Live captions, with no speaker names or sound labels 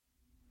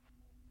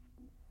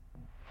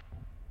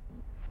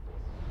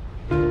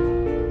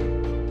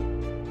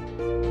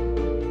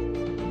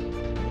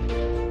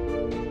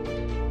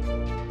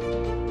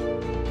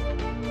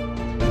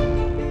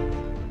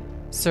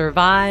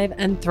survive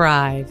and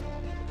thrive.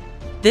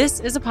 This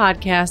is a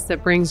podcast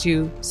that brings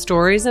you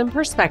stories and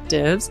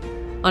perspectives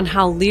on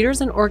how leaders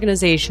and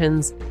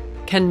organizations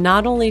can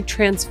not only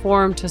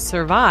transform to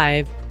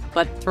survive,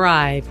 but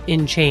thrive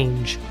in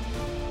change.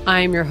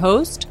 I am your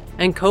host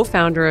and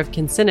co-founder of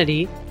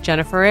Kincinity,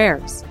 Jennifer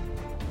Ayers.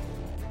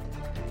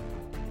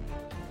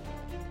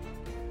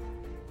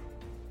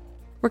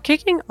 We're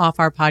kicking off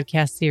our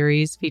podcast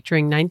series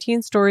featuring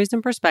 19 stories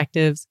and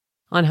perspectives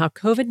on how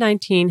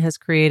COVID-19 has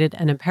created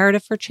an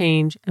imperative for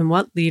change and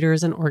what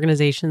leaders and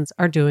organizations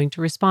are doing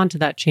to respond to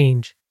that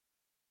change.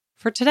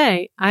 For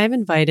today, I have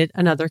invited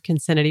another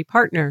Kincinity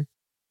partner,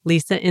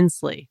 Lisa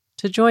Inslee,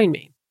 to join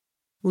me.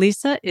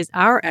 Lisa is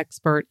our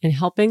expert in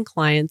helping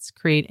clients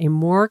create a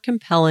more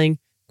compelling,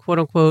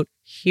 quote-unquote,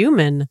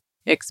 human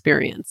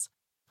experience.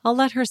 I'll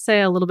let her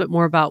say a little bit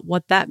more about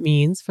what that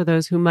means for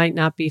those who might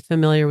not be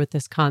familiar with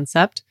this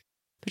concept,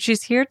 but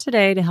she's here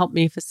today to help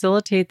me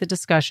facilitate the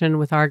discussion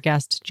with our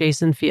guest,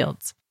 Jason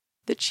Fields,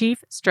 the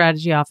Chief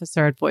Strategy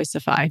Officer at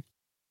Voicify.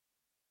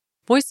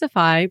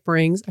 Voicify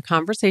brings a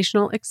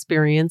conversational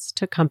experience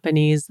to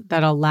companies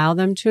that allow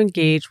them to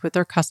engage with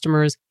their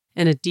customers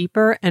in a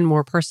deeper and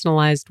more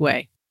personalized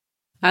way.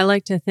 I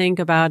like to think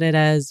about it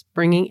as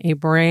bringing a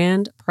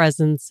brand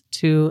presence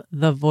to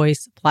the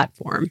voice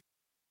platform.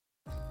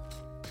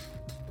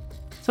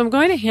 So I'm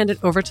going to hand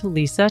it over to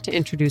Lisa to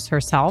introduce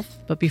herself.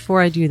 But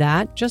before I do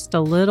that, just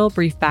a little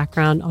brief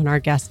background on our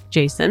guest,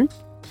 Jason,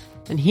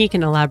 and he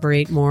can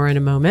elaborate more in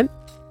a moment.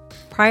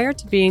 Prior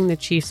to being the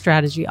Chief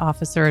Strategy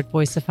Officer at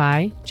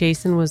Voicify,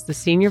 Jason was the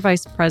Senior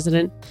Vice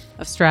President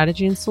of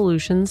Strategy and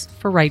Solutions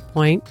for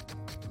Rightpoint.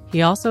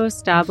 He also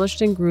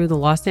established and grew the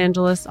Los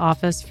Angeles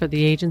office for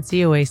the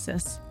agency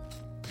Oasis.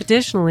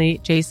 Additionally,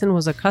 Jason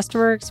was a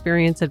Customer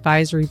Experience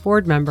Advisory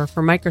Board member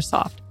for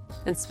Microsoft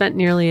and spent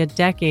nearly a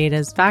decade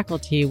as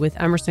faculty with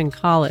Emerson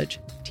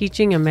College,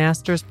 teaching a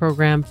master's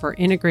program for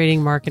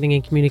integrating marketing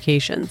and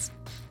communications.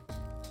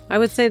 I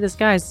would say this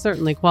guy is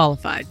certainly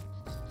qualified.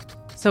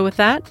 So with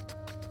that,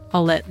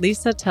 I'll let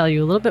Lisa tell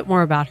you a little bit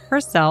more about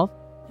herself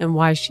and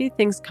why she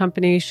thinks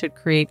companies should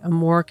create a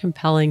more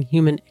compelling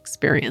human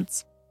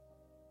experience.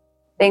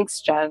 Thanks,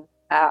 Jen.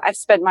 I've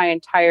spent my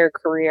entire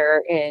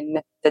career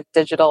in the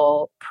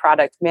digital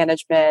product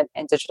management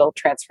and digital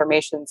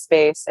transformation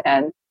space,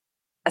 and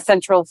a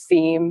central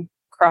theme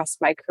across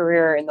my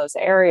career in those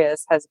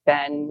areas has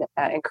been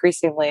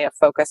increasingly a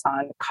focus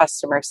on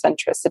customer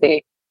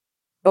centricity.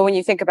 But when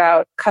you think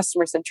about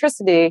customer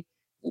centricity,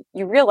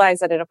 you realize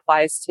that it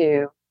applies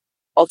to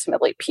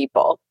ultimately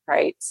people,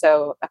 right?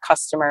 So a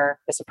customer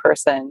is a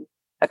person,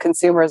 a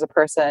consumer is a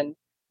person,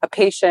 a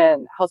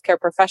patient, healthcare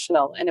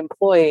professional, an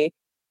employee.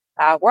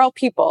 We're all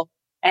people,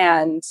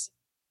 and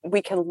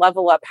we can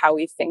level up how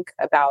we think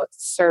about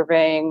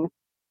serving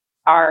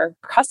our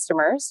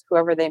customers,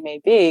 whoever they may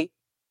be,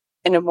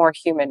 in a more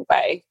human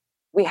way.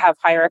 We have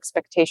higher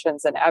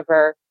expectations than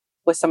ever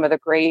with some of the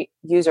great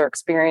user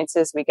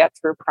experiences we get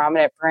through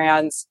prominent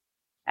brands.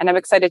 And I'm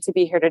excited to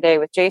be here today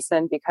with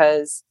Jason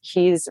because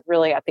he's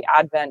really at the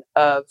advent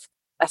of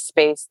a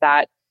space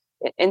that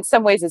in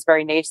some ways is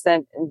very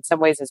nascent, in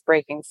some ways is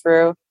breaking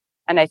through.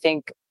 And I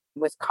think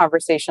with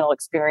conversational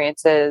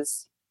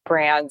experiences,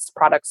 brands,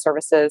 products,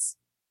 services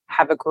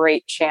have a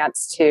great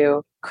chance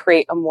to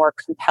create a more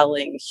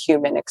compelling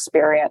human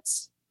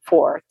experience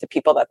for the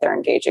people that they're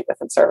engaging with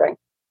and serving.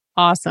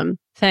 Awesome.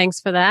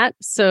 Thanks for that.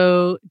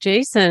 So,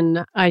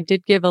 Jason, I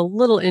did give a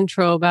little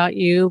intro about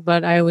you,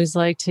 but I always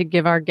like to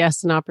give our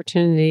guests an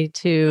opportunity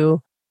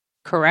to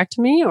correct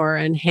me or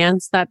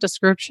enhance that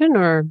description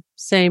or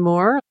say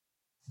more.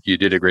 You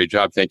did a great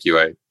job. Thank you.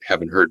 I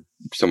haven't heard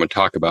someone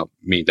talk about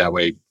me that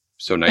way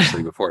so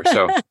nicely before.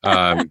 So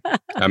I'm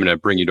going to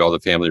bring you to all the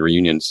family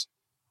reunions.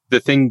 The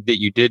thing that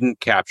you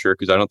didn't capture,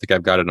 because I don't think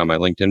I've got it on my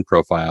LinkedIn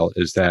profile,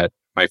 is that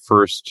my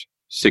first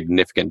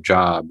significant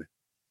job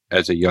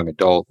as a young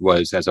adult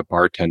was as a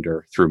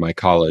bartender through my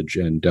college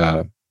and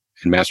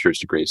master's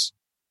degrees.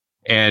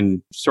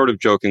 And sort of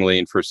jokingly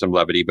and for some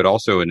levity, but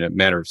also in a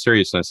matter of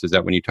seriousness, is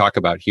that when you talk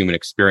about human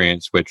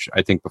experience, which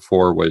I think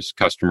before was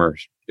customer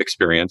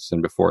experience,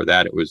 and before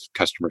that it was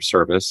customer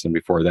service, and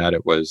before that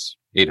it was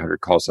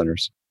 800 call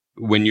centers.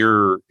 When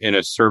you're in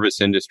a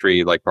service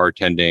industry like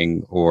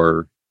bartending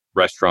or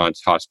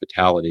restaurants,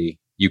 hospitality,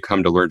 you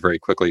come to learn very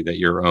quickly that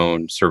your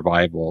own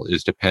survival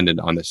is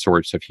dependent on the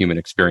sorts of human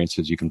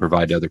experiences you can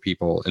provide to other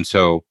people. And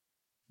so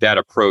that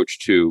approach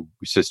to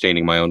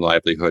sustaining my own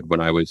livelihood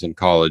when I was in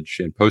college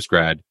and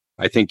postgrad,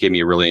 I think gave me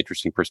a really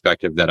interesting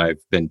perspective that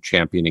I've been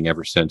championing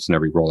ever since in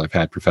every role I've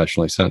had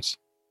professionally since.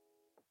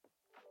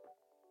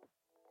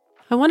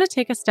 I want to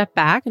take a step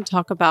back and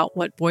talk about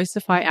what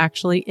Voicify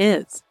actually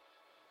is.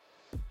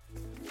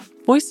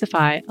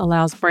 Voicify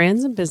allows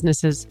brands and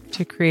businesses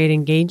to create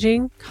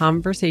engaging,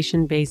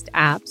 conversation-based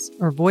apps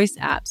or voice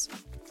apps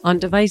on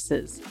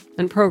devices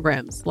and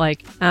programs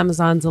like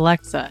Amazon's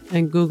Alexa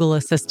and Google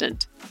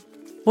Assistant.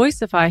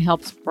 Voicify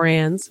helps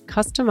brands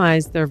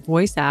customize their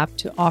voice app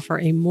to offer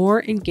a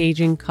more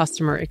engaging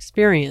customer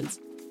experience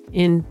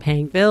in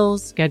paying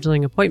bills,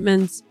 scheduling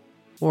appointments,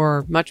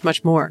 or much,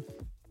 much more.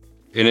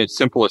 in its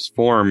simplest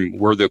form,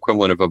 we're the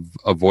equivalent of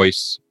a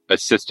voice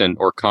assistant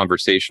or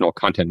conversational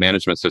content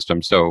management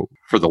system. So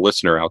for the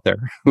listener out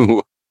there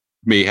who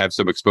may have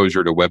some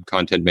exposure to web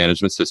content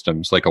management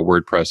systems like a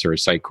WordPress or a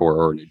Sitecore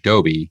or an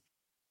Adobe,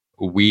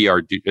 we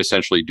are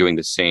essentially doing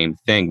the same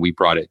thing. We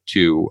brought it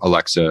to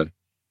Alexa,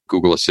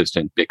 Google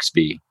Assistant,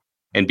 Bixby.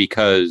 And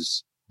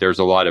because there's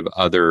a lot of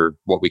other,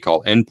 what we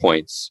call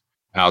endpoints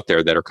out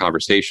there that are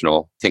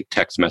conversational, think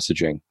text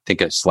messaging, think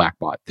a Slack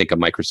bot, think a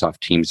Microsoft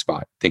Teams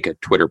bot, think a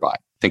Twitter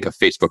bot, think a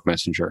Facebook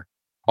Messenger.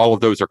 All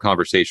of those are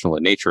conversational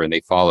in nature, and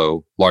they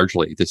follow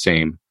largely the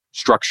same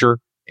structure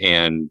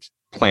and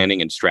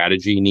planning and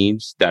strategy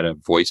needs that a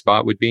voice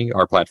bot would be.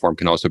 Our platform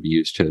can also be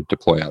used to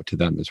deploy out to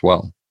them as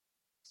well.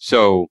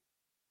 So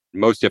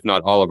most, if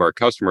not all of our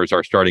customers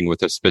are starting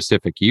with a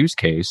specific use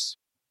case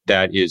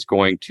that is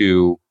going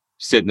to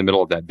sit in the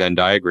middle of that Venn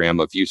diagram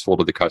of useful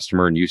to the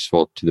customer and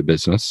useful to the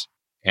business.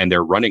 And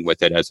they're running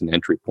with it as an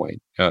entry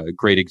point. A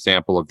great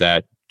example of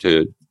that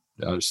to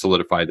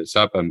solidify this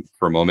up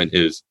for a moment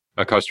is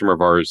a customer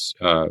of ours,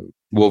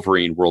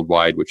 Wolverine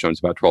Worldwide, which owns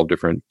about 12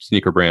 different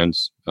sneaker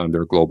brands.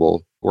 They're a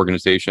global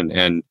organization.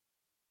 And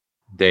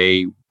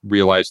they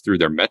realized through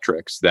their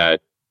metrics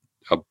that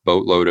a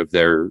boatload of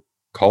their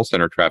call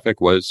center traffic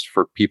was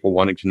for people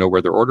wanting to know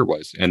where their order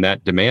was. And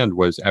that demand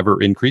was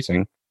ever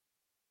increasing.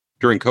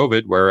 During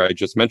COVID, where I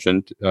just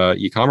mentioned,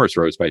 e-commerce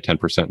rose by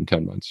 10% in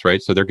 10 months,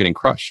 right? So they're getting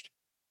crushed.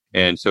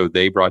 And so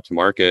they brought to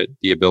market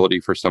the ability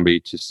for somebody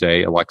to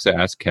say, Alexa,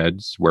 ask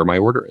Keds where my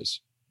order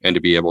is, and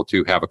to be able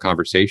to have a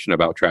conversation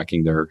about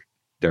tracking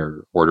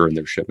their order and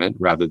their shipment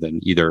rather than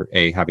either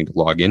having to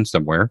log in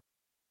somewhere,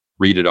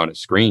 read it on a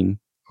screen,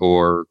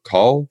 or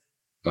call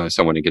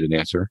someone and get an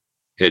answer.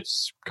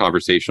 It's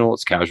conversational,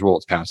 it's casual,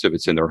 it's passive,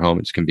 it's in their home,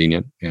 it's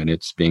convenient, and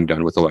it's being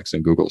done with Alexa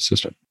and Google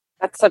Assistant.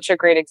 That's such a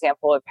great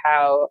example of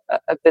how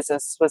a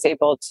business was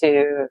able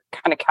to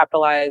kind of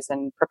capitalize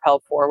and propel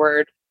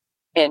forward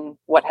in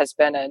what has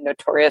been a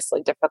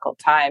notoriously difficult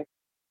time.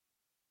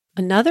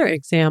 Another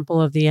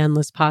example of the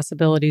endless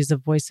possibilities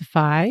of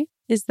Voicify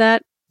is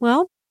that,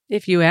 well,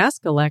 if you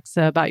ask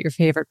Alexa about your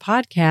favorite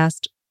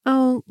podcast,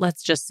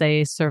 let's just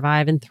say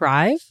Survive and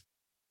Thrive,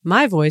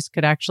 my voice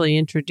could actually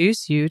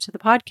introduce you to the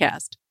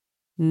podcast.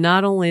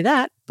 Not only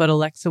that, but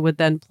Alexa would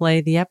then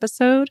play the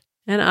episode,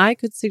 and I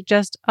could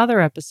suggest other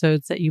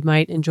episodes that you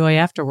might enjoy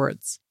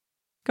afterwards.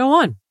 Go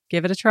on,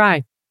 give it a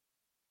try.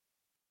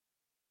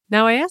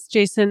 Now, I asked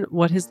Jason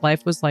what his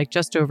life was like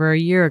just over a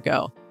year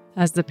ago,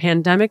 as the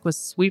pandemic was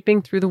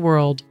sweeping through the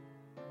world.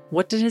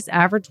 What did his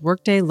average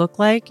workday look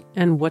like,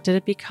 and what did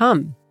it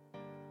become?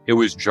 It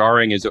was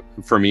jarring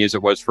for me as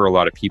it was for a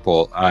lot of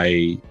people.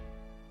 I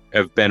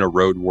have been a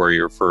road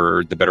warrior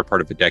for the better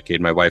part of a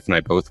decade. My wife and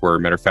I both were.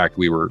 Matter of fact,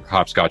 we were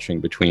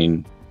hopscotching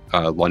between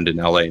London,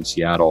 LA, and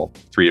Seattle,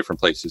 3 different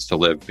places to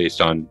live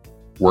based on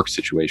work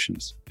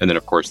situations. And then,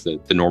 of course, the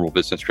normal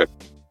business trip.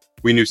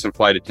 We knew some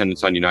flight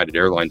attendants on United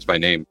Airlines by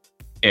name.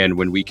 And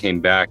when we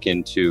came back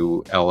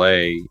into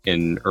LA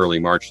in early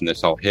March and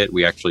this all hit,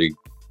 we actually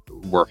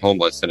were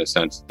homeless in a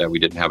sense that we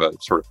didn't have a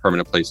sort of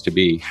permanent place to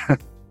be.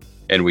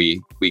 And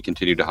we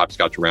continued to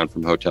hopscotch around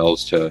from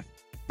hotels to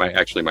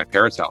my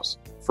parents' house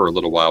for a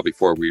little while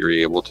before we were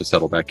able to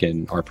settle back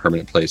in our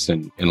permanent place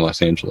in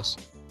Los Angeles.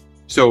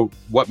 So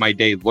what my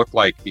day looked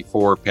like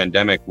before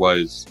pandemic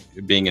was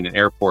being in an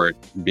airport,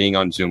 being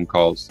on Zoom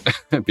calls,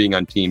 being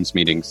on Teams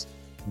meetings,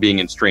 being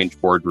in strange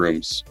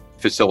boardrooms,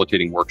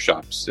 facilitating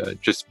workshops,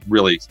 just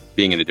really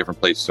being in a different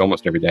place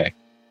almost every day.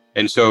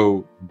 And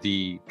so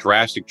the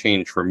drastic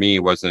change for me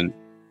wasn't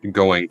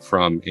going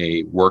from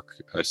a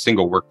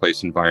single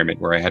workplace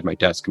environment where I had my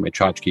desk and my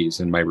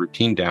tchotchkes and my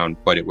routine down,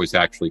 but it was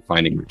actually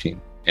finding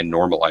routine and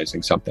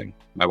normalizing something.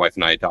 My wife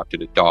and I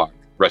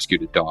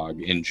rescued a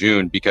dog in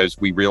June because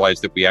we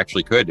realized that we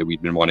actually could. And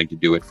we'd been wanting to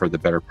do it for the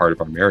better part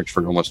of our marriage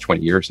for almost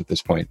 20 years at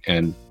this point.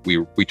 And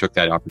we took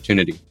that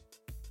opportunity.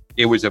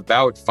 It was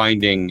about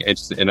finding,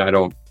 and I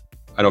don't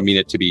mean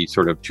it to be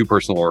sort of too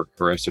personal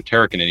or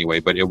esoteric in any way,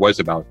 but it was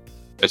about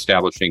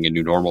establishing a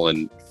new normal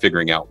and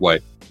figuring out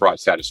what brought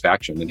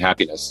satisfaction and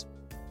happiness.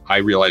 I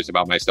realize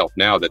about myself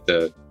now that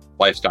the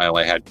lifestyle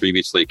I had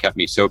previously kept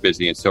me so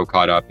busy and so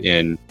caught up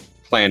in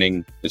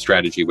planning and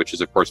strategy, which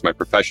is of course my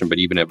profession, but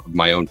even of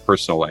my own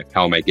personal life.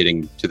 How am I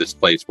getting to this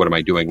place? What am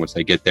I doing once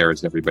I get there?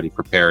 Is everybody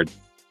prepared?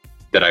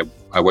 That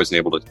I wasn't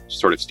able to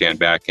sort of stand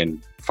back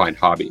and find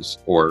hobbies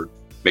or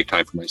make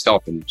time for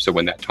myself. And so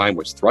when that time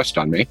was thrust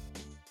on me,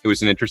 it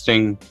was an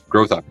interesting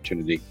growth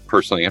opportunity,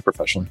 personally and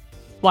professionally.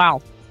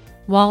 Wow.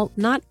 While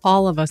not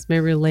all of us may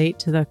relate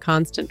to the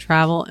constant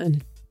travel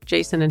and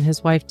Jason and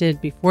his wife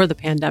did before the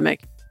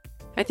pandemic,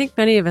 I think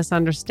many of us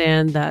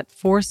understand that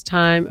forced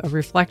time of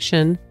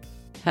reflection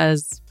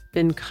has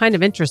been kind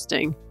of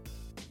interesting.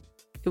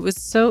 It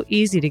was so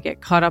easy to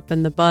get caught up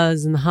in the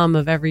buzz and the hum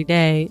of every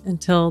day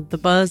until the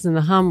buzz and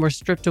the hum were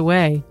stripped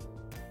away.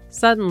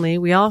 Suddenly,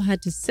 we all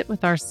had to sit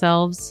with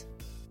ourselves,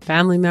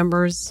 family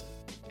members,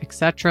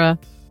 etc.,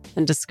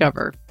 and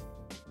discover.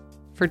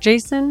 For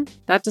Jason,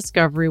 that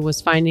discovery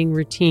was finding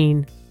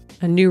routine,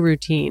 a new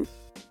routine.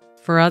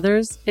 For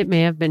others, it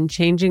may have been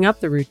changing up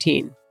the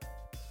routine.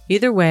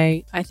 Either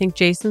way, I think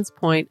Jason's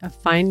point of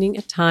finding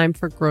a time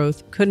for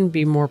growth couldn't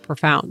be more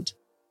profound.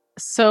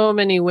 So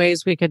many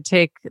ways we could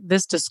take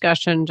this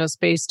discussion just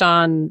based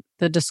on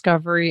the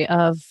discovery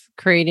of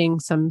creating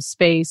some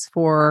space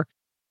for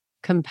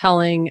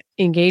compelling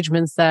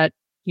engagements that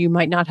you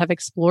might not have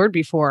explored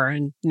before.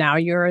 And now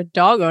you're a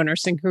dog owner.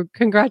 So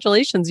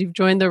congratulations, you've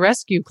joined the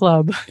rescue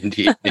club.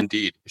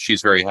 Indeed.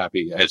 She's very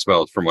happy as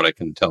well, from what I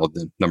can tell,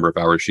 the number of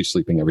hours she's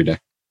sleeping every day.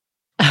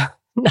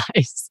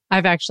 Nice.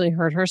 I've actually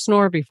heard her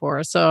snore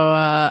before, so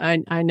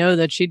I know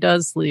that she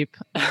does sleep.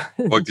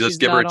 Well, just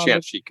give her a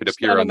chance. She could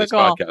appear on this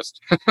podcast.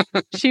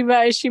 She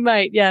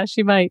might. Yeah,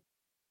 she might.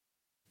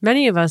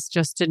 Many of us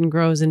just didn't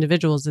grow as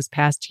individuals this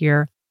past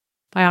year.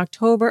 By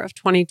October of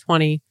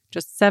 2020,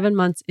 just 7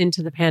 months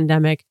into the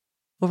pandemic,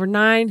 over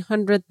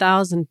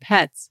 900,000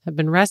 pets have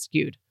been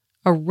rescued,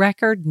 a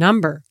record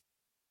number.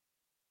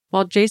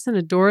 While Jason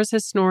adores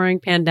his snoring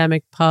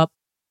pandemic pup,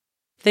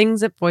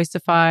 things at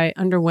Voicify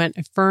underwent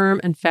a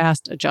firm and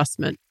fast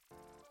adjustment.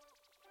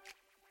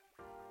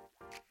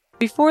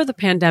 Before the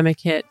pandemic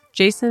hit,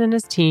 Jason and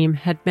his team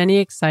had many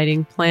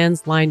exciting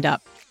plans lined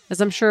up, as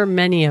I'm sure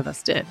many of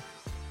us did.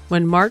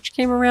 When March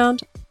came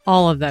around,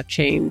 all of that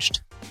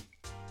changed.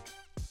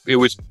 It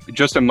was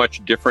just a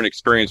much different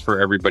experience for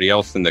everybody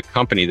else in the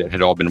company that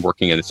had all been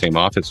working in the same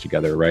office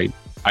together, right?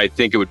 I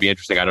think it would be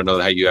interesting. I don't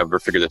know how you ever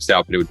figure this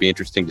out, but it would be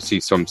interesting to see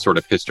some sort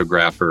of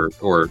histograph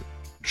or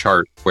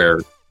chart where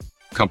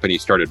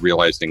companies started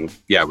realizing,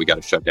 yeah, we got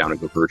to shut down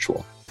and go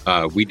virtual.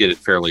 We did it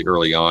fairly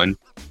early on.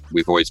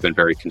 We've always been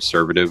very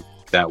conservative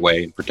that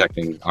way in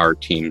protecting our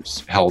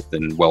team's health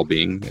and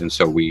well-being. And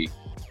so we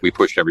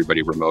pushed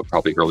everybody remote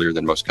probably earlier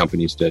than most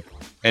companies did.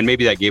 And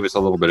maybe that gave us a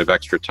little bit of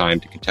extra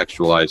time to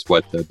contextualize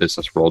what the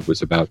business world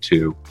was about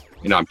to,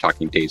 I'm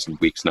talking days and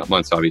weeks, not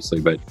months, obviously,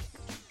 but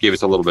gave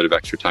us a little bit of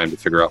extra time to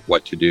figure out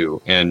what to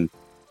do. And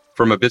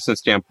from a business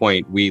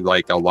standpoint, we,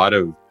 like a lot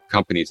of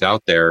companies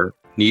out there,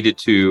 needed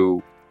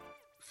to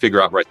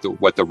figure out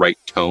what the right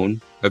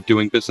tone of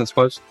doing business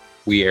was.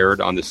 We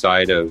erred on the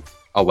side of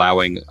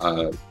allowing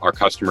our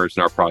customers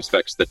and our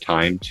prospects the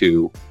time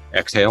to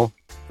exhale.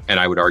 And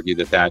I would argue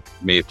that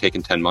may have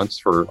taken 10 months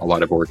for a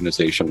lot of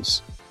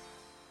organizations.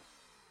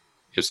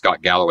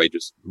 Scott Galloway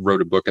just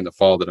wrote a book in the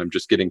fall that I'm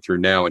just getting through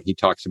now. And he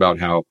talks about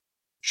how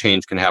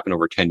change can happen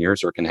over 10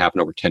 years or it can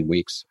happen over 10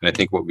 weeks. And I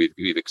think what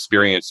we've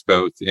experienced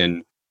both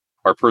in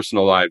our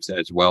personal lives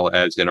as well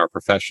as in our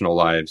professional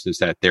lives is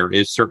that there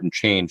is certain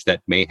change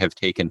that may have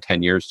taken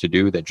 10 years to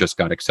do that just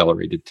got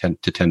accelerated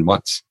 10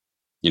 months.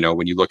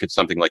 When you look at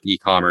something like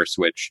e-commerce,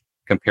 which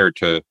compared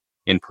to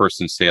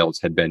in-person sales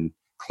had been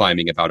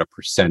climbing about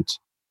 1%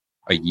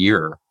 a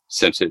year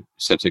since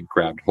it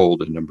grabbed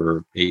hold a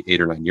number 8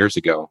 or 9 years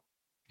ago,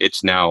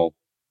 it's now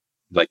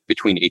like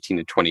between 18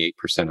 and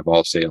 28% of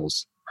all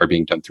sales are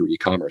being done through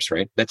e-commerce,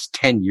 right? That's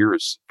 10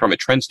 years from a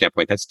trend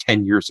standpoint. That's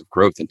 10 years of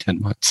growth in 10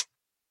 months.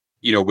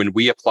 When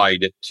we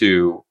applied it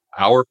to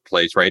our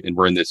place, right, and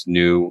we're in this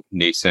new,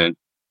 nascent,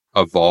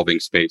 evolving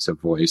space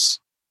of voice,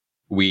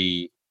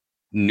 we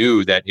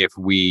knew that if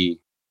we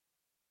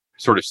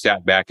sort of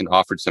sat back and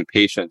offered some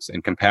patience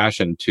and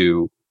compassion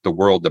to the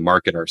world, the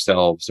market,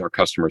 ourselves, our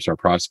customers, our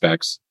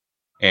prospects,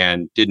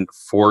 and didn't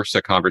force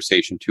a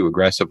conversation too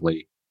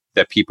aggressively,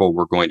 that people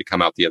were going to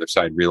come out the other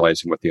side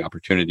realizing what the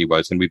opportunity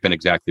was. And we've been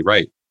exactly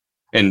right.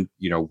 And,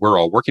 we're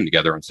all working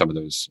together on some of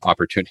those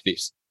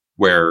opportunities,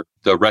 where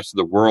the rest of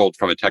the world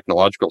from a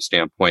technological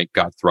standpoint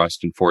got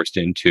thrust and forced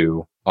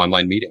into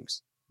online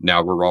meetings.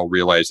 Now we're all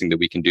realizing that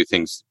we can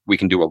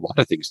do a lot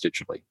of things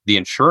digitally. The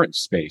insurance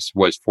space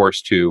was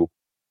forced to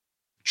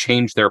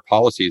change their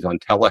policies on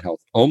telehealth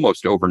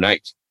almost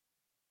overnight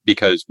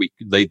because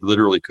they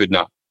literally could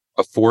not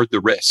afford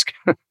the risk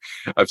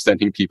of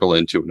sending people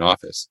into an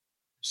office.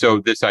 So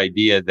this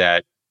idea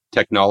that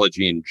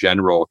technology in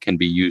general can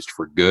be used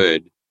for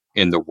good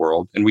in the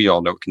world, and we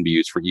all know it can be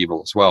used for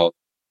evil as well,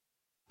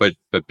 but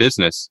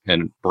business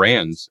and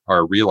brands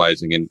are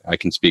realizing, and I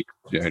can speak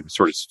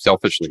sort of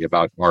selfishly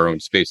about our own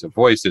space of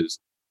voices,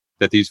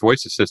 that these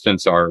voice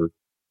assistants are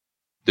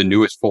the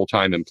newest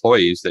full-time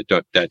employees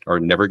that are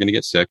never going to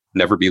get sick,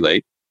 never be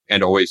late,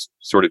 and always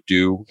sort of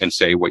do and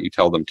say what you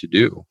tell them to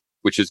do,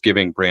 which is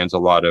giving brands a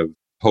lot of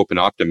hope and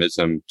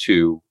optimism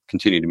to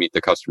continue to meet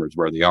the customers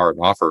where they are and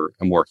offer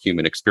a more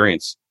human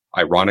experience,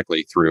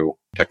 ironically, through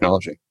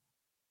technology.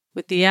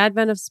 With the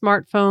advent of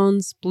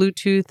smartphones,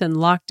 Bluetooth, and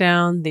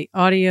lockdown, the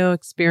audio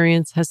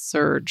experience has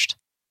surged.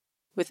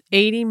 With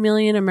 80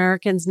 million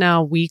Americans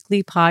now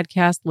weekly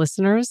podcast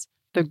listeners,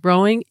 the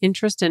growing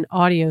interest in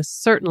audio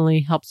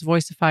certainly helps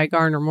Voicify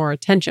garner more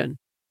attention.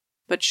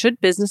 But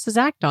should businesses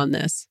act on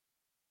this?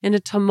 In a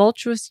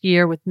tumultuous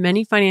year with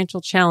many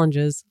financial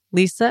challenges,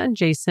 Lisa and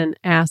Jason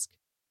ask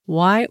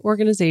why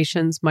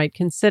organizations might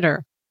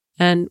consider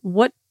and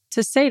what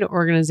to say to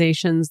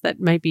organizations that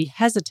might be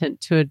hesitant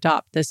to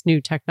adopt this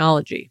new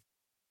technology.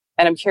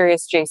 And I'm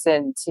curious,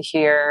 Jason, to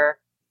hear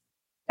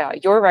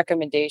your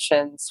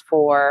recommendations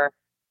for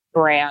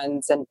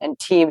brands and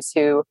teams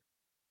who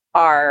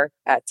are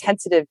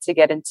tentative to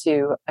get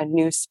into a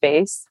new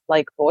space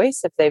like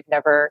voice if they've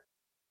never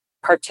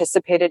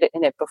participated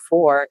in it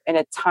before in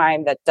a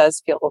time that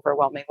does feel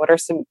overwhelming? What are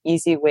some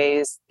easy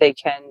ways they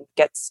can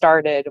get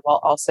started while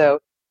also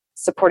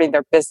supporting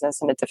their business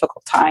in a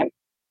difficult time?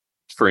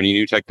 For any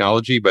new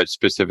technology, but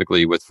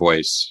specifically with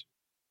voice,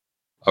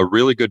 a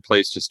really good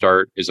place to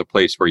start is a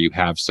place where you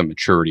have some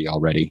maturity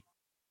already.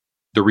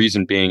 The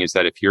reason being is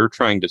that if you're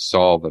trying to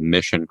solve a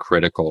mission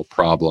critical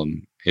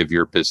problem of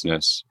your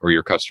business or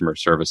your customer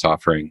service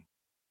offering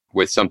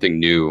with something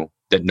new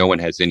that no one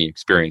has any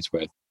experience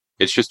with,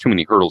 it's just too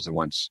many hurdles at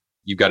once.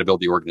 You've got to build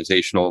the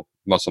organizational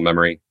muscle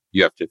memory.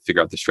 You have to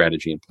figure out the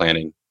strategy and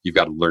planning. You've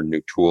got to learn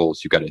new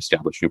tools. You've got to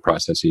establish new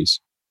processes.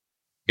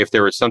 If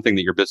there is something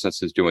that your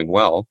business is doing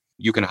well,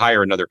 you can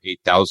hire another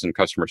 8,000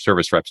 customer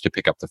service reps to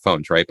pick up the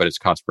phones, right? But it's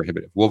cost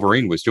prohibitive.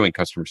 Wolverine was doing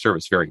customer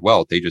service very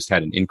well. They just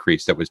had an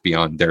increase that was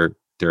beyond their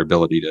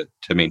ability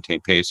to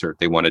maintain pace, or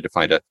they wanted to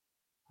find a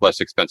less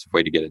expensive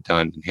way to get it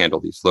done and handle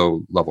these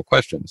low level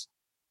questions.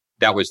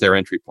 That was their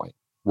entry point.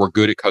 We're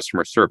good at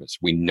customer service.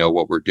 We know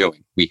what we're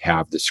doing. We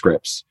have the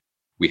scripts.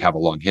 We have a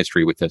long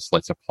history with this.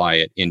 Let's apply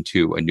it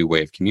into a new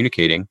way of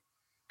communicating,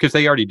 because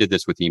they already did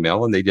this with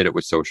email and they did it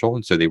with social.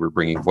 And so they were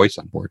bringing voice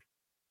on board.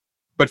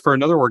 But for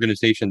another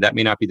organization, that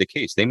may not be the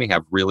case. They may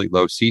have really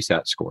low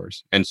CSAT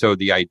scores. And so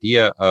the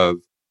idea of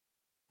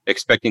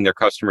expecting their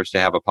customers to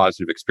have a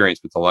positive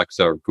experience with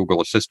Alexa or Google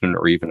Assistant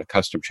or even a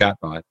custom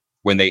chatbot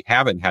when they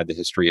haven't had the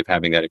history of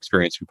having that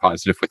experience be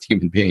positive with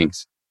human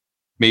beings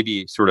may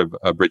be sort of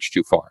a bridge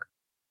too far.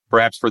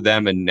 Perhaps for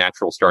them, a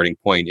natural starting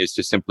point is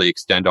to simply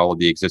extend all of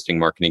the existing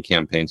marketing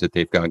campaigns that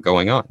they've got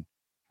going on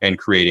and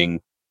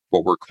creating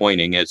what we're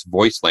coining as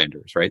voice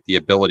landers, right? The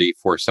ability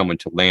for someone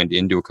to land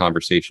into a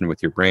conversation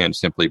with your brand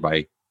simply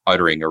by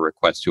uttering a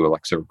request to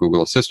Alexa or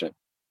Google Assistant.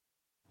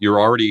 You're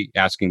already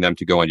asking them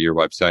to go onto your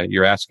website.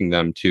 You're asking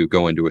them to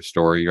go into a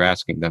store. You're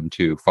asking them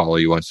to follow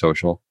you on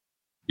social.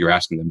 You're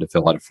asking them to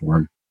fill out a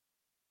form.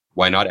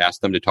 Why not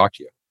ask them to talk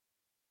to you?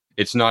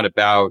 It's not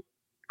about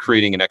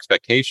creating an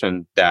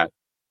expectation that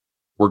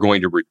we're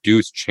going to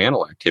reduce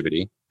channel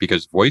activity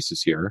because voice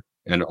is here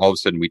and all of a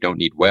sudden we don't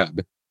need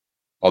web.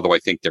 Although I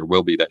think there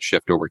will be that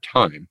shift over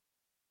time.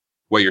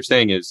 What you're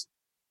saying is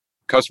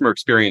customer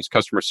experience,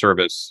 customer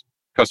service,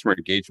 customer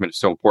engagement is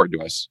so important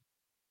to us.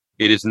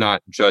 It is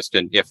not just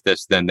an if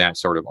this, then that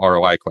sort of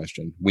ROI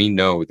question. We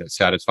know that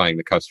satisfying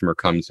the customer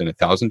comes in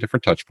 1,000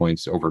 different touch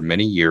points over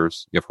many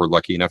years, if we're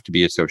lucky enough to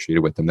be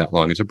associated with them that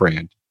long as a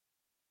brand,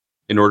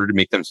 in order to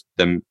make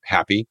them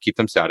happy, keep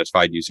them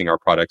satisfied using our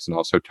products, and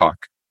also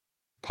talk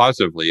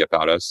positively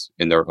about us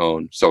in their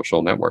own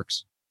social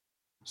networks.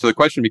 So the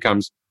question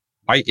becomes,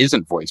 why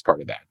isn't voice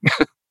part of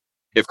that?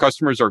 If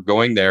customers are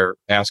going there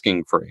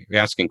asking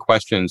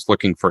questions,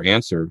 looking for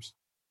answers,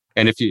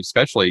 and if you,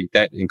 especially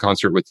that in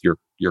concert with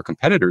your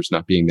competitors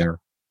not being there,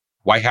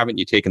 why haven't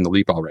you taken the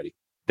leap already?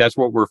 That's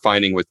what we're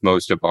finding with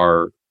most of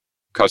our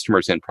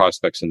customers and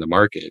prospects in the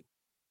market,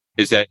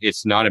 is that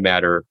it's not a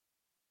matter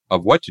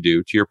of what to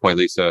do. To your point,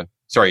 Lisa,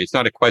 it's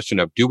not a question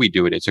of do we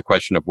do it? It's a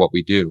question of what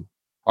we do.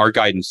 Our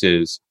guidance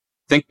is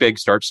think big,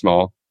 start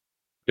small.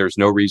 There's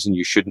no reason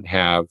you shouldn't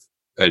have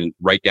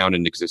write down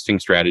an existing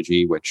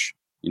strategy, which,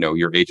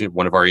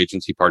 one of our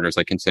agency partners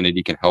like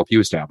Infinity can help you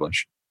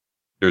establish.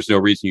 There's no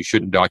reason you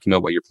shouldn't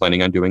document what you're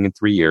planning on doing in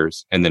 3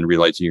 years and then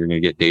realize you're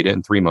going to get data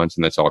in 3 months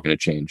and that's all going to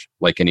change,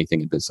 like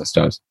anything in business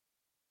does.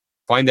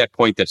 Find that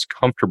point that's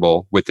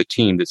comfortable with the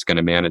team that's going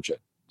to manage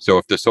it. So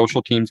if the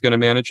social team's going to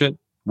manage it,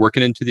 work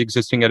it into the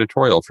existing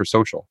editorial for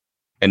social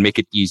and make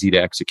it easy to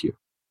execute.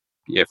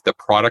 If the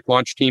product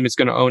launch team is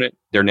going to own it,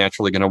 they're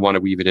naturally going to want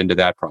to weave it into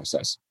that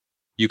process.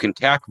 You can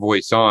tack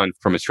voice on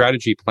from a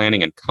strategy,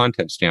 planning, and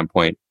content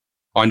standpoint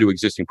onto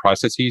existing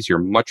processes. You're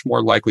much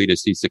more likely to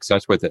see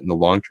success with it in the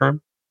long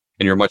term.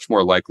 And you're much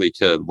more likely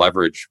to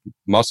leverage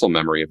muscle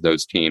memory of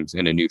those teams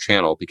in a new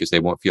channel because they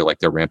won't feel like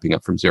they're ramping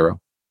up from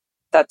zero.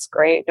 That's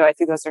great. No, I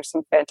think those are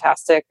some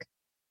fantastic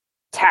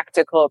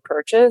tactical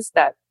approaches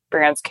that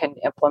brands can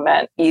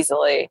implement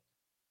easily.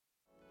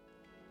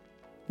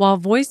 While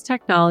voice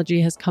technology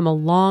has come a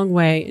long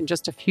way in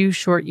just a few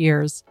short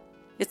years,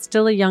 it's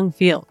still a young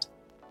field.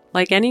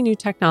 Like any new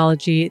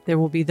technology, there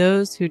will be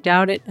those who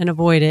doubt it and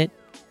avoid it,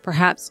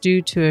 perhaps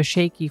due to a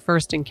shaky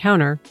first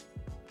encounter.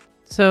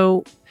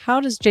 So how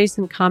does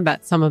Jason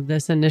combat some of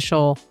this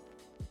initial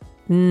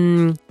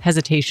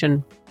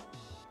hesitation?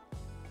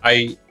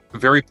 I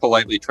very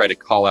politely try to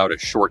call out a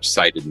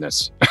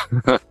short-sightedness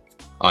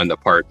on the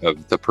part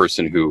of the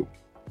person who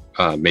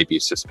may be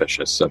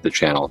suspicious of the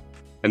channel.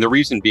 And the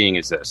reason being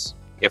is this.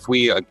 If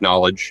we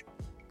acknowledge,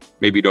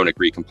 maybe you don't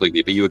agree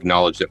completely, but you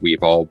acknowledge that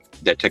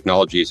that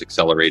technology has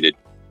accelerated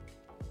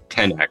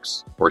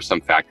 10x or some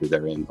factor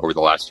therein over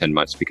the last 10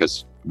 months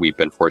because we've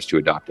been forced to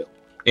adopt it.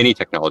 Any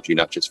technology,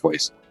 not just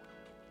voice.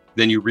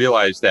 Then you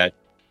realize that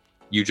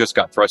you just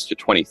got thrust to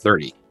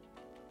 2030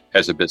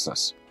 as a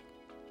business.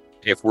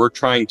 If we're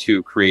trying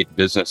to create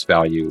business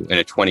value in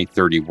a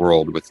 2030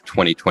 world with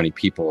 2020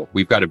 people,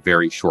 we've got a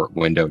very short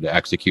window to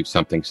execute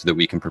something so that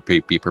we can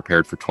be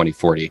prepared for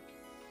 2040.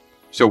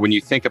 So when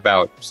you think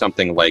about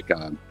something like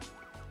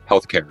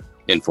healthcare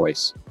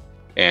invoice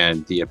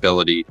and the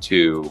ability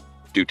to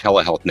do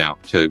telehealth now,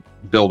 to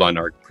build on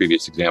our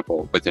previous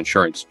example with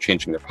insurance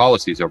changing their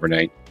policies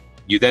overnight,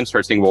 you then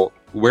start saying, well,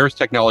 where's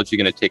technology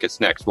going to take us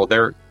next? Well,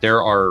 there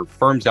are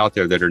firms out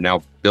there that are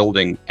now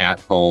building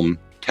at-home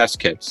test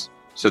kits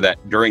so that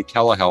during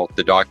telehealth,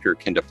 the doctor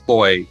can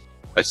deploy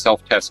a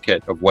self-test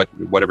kit of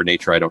whatever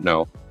nature, I don't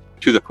know,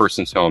 to the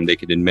person's home. They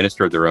could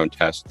administer their own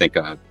test, think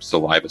a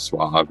saliva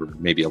swab or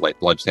maybe a light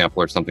blood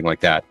sample or something like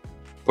that,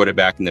 put it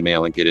back in the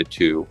mail and get it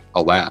to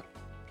a lab.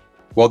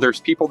 Well, there's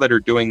people that are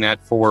doing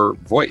that for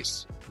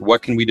voice.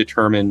 What can we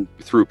determine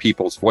through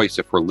people's voice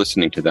if we're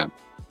listening to them?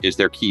 Is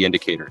there key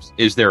indicators?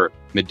 Is there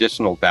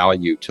medicinal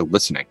value to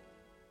listening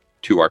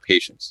to our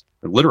patients,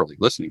 or literally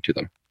listening to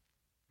them?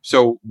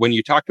 So when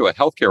you talk to a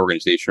healthcare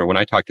organization, or when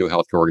I talk to a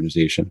healthcare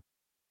organization,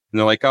 and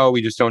they're like, oh,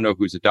 we just don't know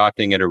who's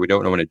adopting it, or we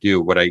don't know what to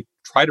do. What I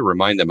try to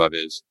remind them of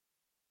is,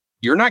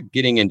 you're not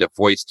getting into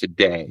voice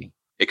today,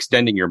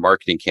 extending your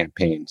marketing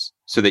campaigns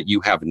so that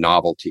you have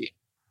novelty,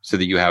 so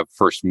that you have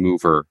first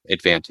mover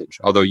advantage,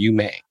 although you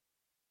may.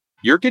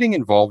 You're getting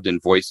involved in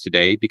voice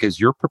today because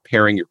you're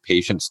preparing your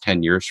patients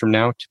 10 years from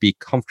now to be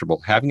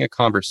comfortable having a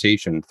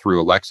conversation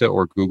through Alexa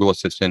or Google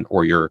Assistant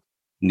or your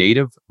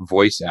native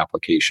voice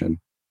application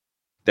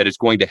that is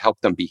going to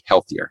help them be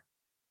healthier.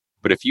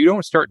 But if you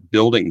don't start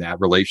building that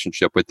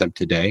relationship with them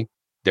today,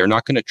 they're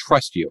not going to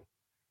trust you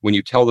when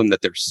you tell them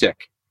that they're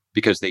sick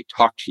because they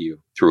talk to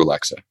you through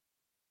Alexa.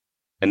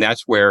 And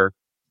that's where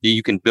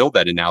you can build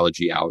that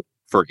analogy out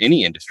for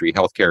any industry.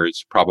 Healthcare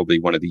is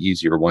probably one of the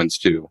easier ones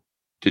to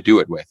do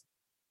it with.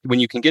 When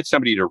you can get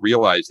somebody to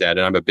realize that,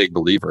 and I'm a big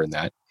believer in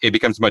that, it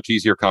becomes a much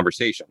easier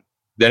conversation.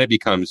 Then it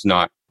becomes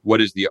not,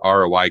 what is the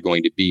ROI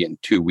going to be in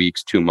 2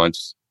 weeks, 2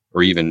 months,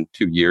 or even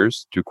 2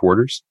 years, 2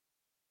 quarters?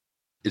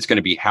 It's going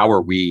to be, how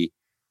are we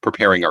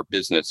preparing our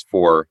business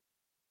for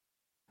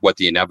what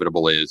the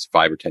inevitable is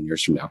 5 or 10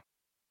 years from now?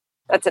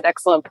 That's an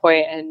excellent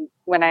point. And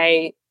when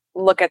I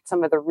look at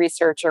some of the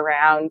research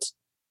around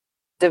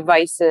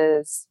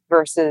devices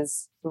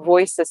versus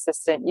voice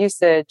assistant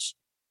usage,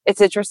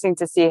 it's interesting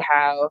to see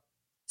how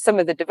some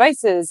of the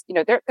devices,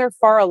 they're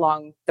far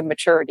along the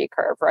maturity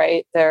curve,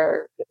 right?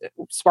 Their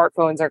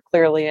smartphones are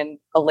clearly in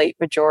a late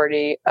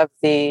majority of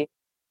the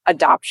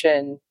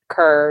adoption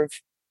curve.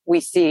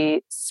 We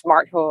see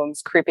smart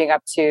homes creeping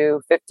up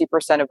to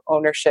 50% of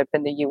ownership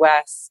in the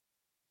US.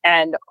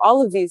 And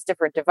all of these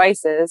different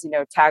devices,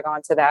 tag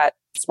onto that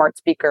smart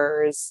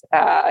speakers,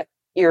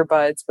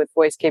 earbuds with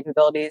voice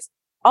capabilities.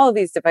 All of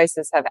these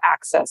devices have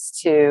access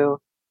to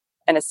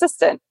an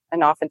assistant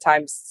and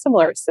oftentimes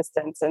similar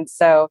assistants. And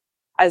so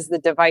as the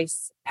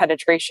device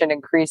penetration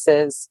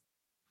increases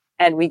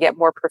and we get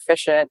more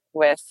proficient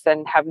with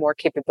and have more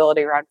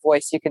capability around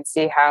voice, you can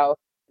see how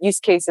use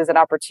cases and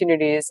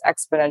opportunities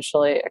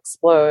exponentially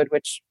explode,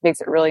 which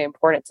makes it really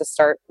important to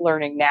start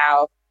learning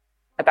now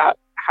about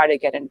how to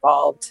get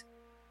involved.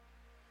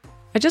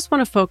 I just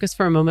want to focus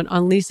for a moment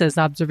on Lisa's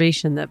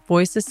observation that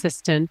voice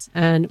assistant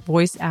and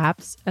voice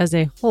apps as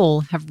a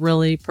whole have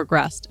really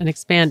progressed and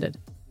expanded.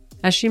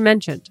 As she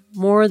mentioned,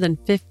 more than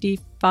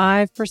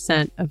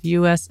 55% of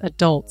U.S.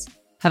 adults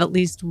have at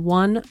least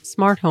one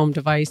smart home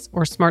device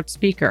or smart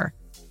speaker.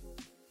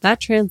 That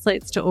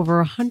translates to over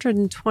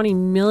 120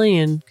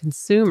 million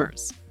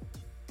consumers.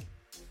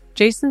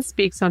 Jason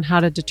speaks on how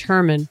to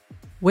determine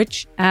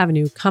which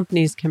avenue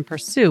companies can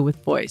pursue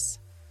with voice.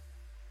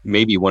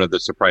 Maybe one of the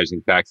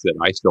surprising facts that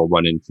I still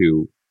run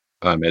into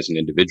as an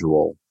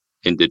individual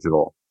in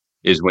digital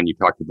is when you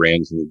talk to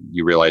brands and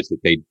you realize that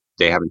they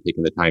haven't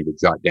taken the time to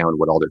jot down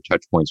what all their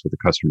touch points with the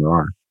customer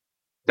are.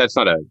 That's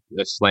not a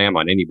slam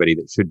on anybody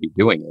that should be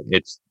doing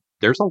it.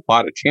 There's a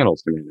lot of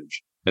channels to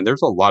manage and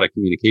there's a lot of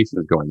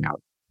communications going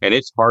out. And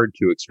it's hard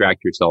to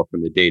extract yourself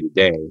from the day to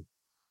day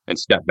and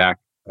step back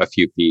a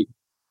few feet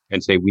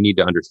and say, we need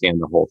to understand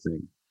the whole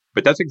thing.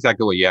 But that's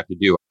exactly what you have to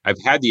do.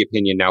 I've had the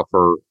opinion now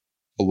for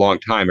a long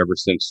time, ever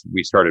since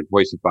we started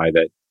Voicify,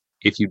 that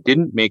if you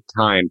didn't make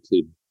time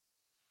to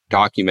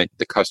document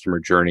the customer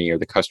journey or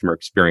the customer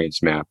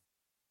experience map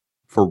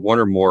for one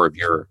or more of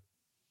your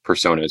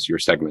personas, your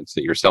segments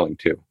that you're selling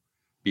to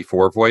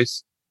before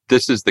voice,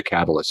 this is the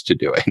catalyst to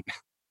do it.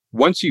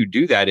 Once you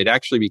do that, it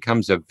actually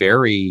becomes a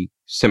very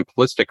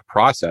simplistic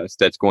process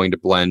that's going to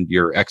blend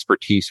your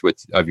expertise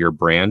of your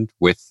brand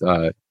with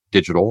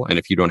digital. And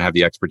if you don't have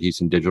the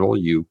expertise in digital,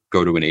 you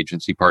go to an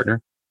agency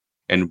partner.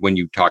 And when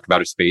you talk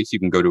about a space, you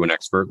can go to an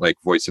expert like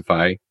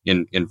Voicify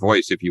in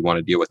voice if you want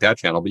to deal with that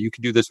channel. But you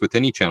can do this with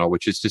any channel,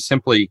 which is to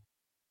simply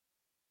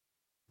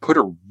put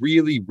a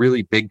really,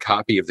 really big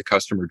copy of the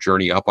customer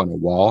journey up on a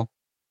wall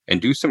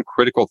and do some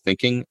critical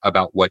thinking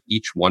about what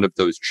each one of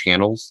those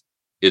channels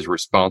is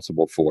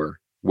responsible for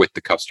with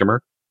the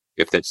customer,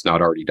 if that's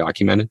not already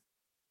documented.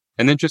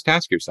 And then just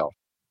ask yourself,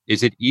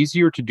 is it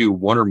easier to do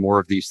one or more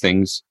of these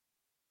things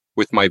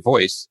with my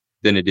voice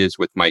than it is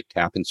with my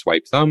tap and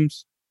swipe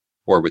thumbs,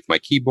 or with my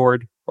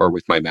keyboard, or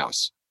with my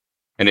mouse?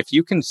 And if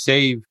you can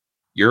save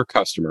your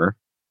customer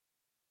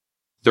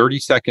 30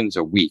 seconds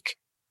a week,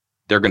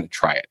 they're going to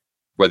try it.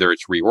 whether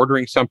it's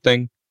reordering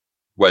something,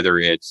 whether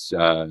it's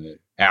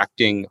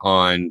acting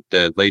on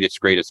the latest,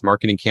 greatest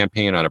marketing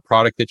campaign on a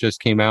product that just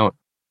came out,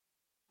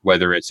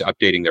 whether it's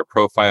updating their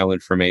profile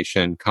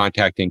information,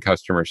 contacting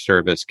customer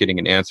service, getting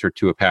an answer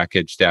to a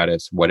package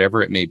status,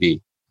 whatever it may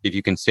be. If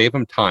you can save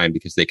them time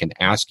because they can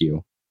ask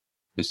you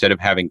instead of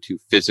having to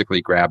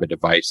physically grab a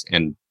device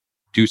and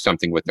do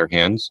something with their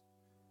hands,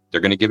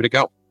 they're going to give it a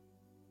go.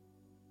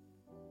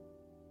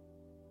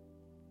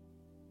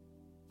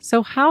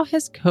 So how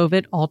has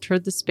COVID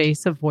altered the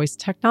space of voice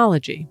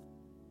technology?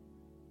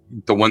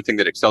 The one thing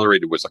that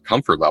accelerated was a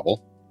comfort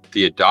level.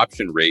 The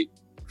adoption rate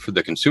for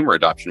the consumer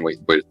adoption rate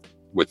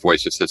with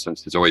voice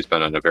assistants has always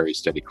been on a very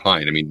steady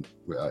climb. I mean,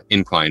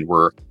 incline.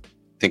 We're,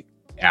 I think,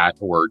 at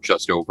or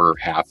just over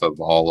half of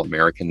all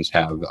Americans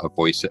have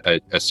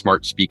a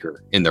smart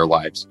speaker in their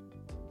lives.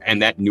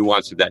 And that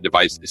nuance of that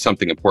device is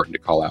something important to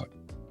call out.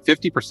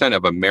 50%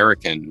 of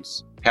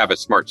Americans have a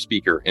smart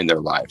speaker in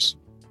their lives.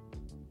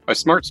 A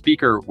smart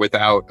speaker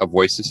without a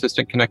voice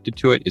assistant connected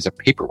to it is a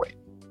paperweight.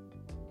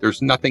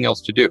 There's nothing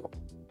else to do.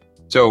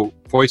 So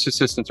voice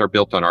assistants are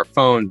built on our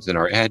phones and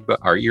our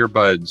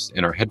earbuds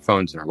and our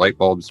headphones and our light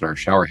bulbs and our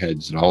shower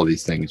heads and all of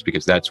these things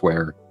because that's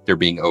where they're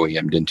being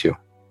OEM'd into.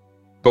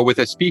 But with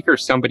a speaker,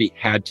 somebody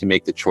had to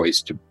make the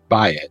choice to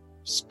buy it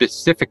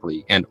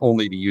specifically and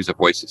only to use a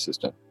voice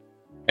assistant.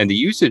 And the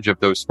usage of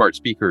those smart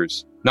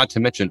speakers, not to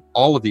mention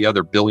all of the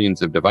other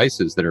billions of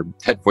devices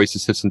that voice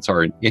assistants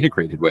are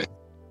integrated with,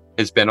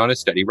 has been on a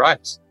steady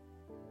rise.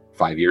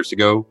 5 years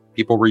ago,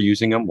 people were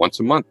using them once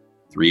a month.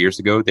 3 years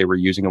ago, they were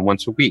using them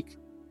once a week.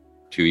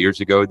 2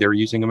 years ago, they were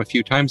using them a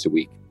few times a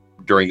week.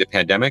 During the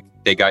pandemic,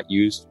 they got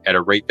used at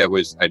a rate that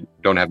was, I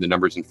don't have the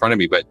numbers in front of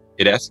me, but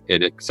it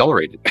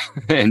accelerated.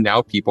 And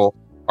now people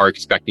are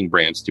expecting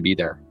brands to be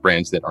there,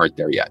 brands that aren't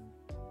there yet.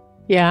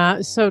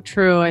 Yeah, so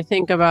true. I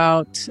think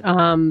about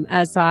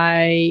as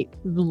I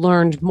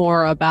learned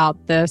more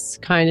about this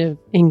kind of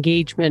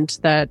engagement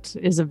that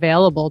is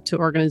available to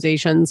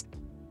organizations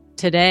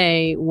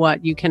today,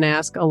 what you can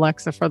ask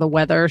Alexa for the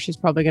weather. She's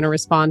probably going to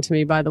respond to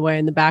me, by the way,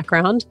 in the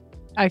background.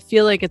 I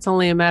feel like it's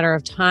only a matter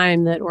of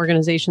time that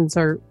organizations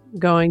are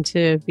going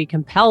to be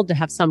compelled to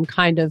have some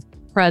kind of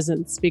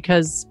presence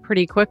because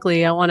pretty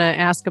quickly I want to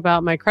ask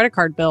about my credit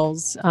card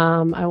bills.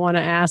 I want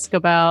to ask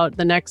about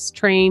the next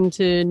train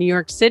to New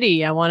York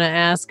City. I want to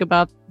ask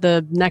about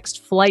the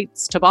next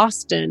flights to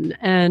Boston.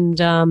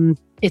 And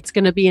it's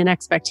going to be an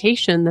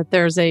expectation that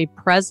there's a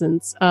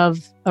presence of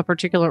a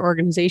particular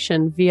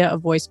organization via a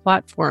voice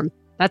platform.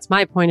 That's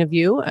my point of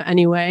view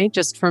anyway,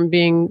 just from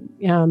being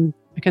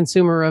a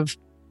consumer of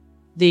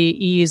the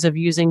ease of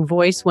using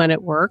voice when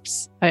it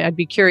works. I'd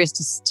be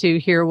curious to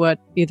hear what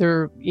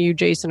either you,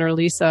 Jason, or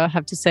Lisa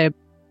have to say.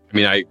 I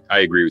mean, I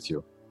agree with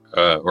you,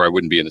 or I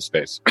wouldn't be in the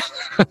space.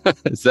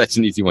 So that's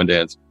an easy one to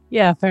answer.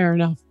 Yeah, fair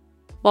enough.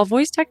 While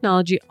voice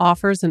technology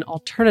offers an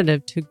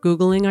alternative to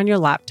Googling on your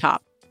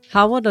laptop,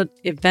 how will it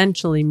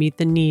eventually meet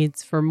the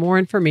needs for more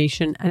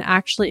information and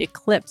actually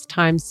eclipse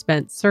time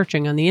spent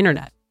searching on the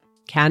internet?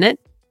 Can it?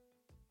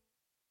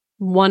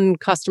 One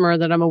customer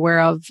that I'm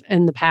aware of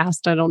in the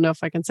past, I don't know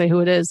if I can say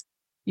who it is,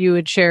 you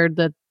had shared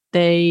that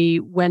they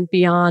went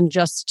beyond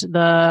just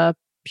the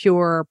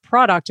pure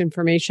product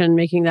information,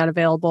 making that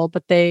available,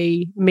 but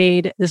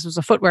this was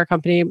a footwear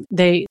company,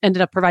 they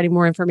ended up providing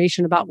more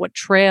information about what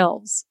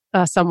trails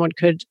someone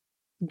could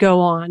go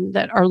on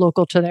that are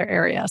local to their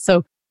area.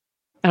 So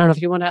I don't know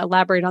if you want to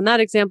elaborate on that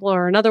example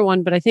or another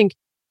one, but I think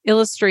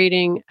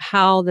illustrating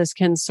how this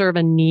can serve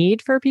a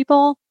need for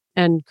people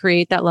and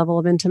create that level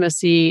of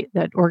intimacy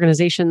that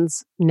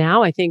organizations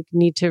now, I think,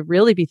 need to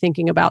really be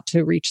thinking about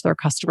to reach their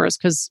customers,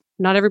 because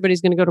not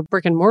everybody's going to go to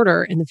brick and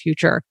mortar in the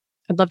future.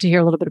 I'd love to hear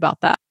a little bit about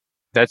that.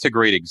 That's a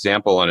great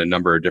example on a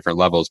number of different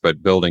levels,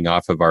 but building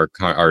off of our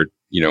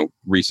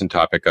recent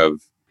topic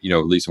of,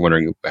 Lisa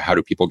wondering how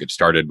do people get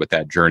started with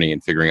that journey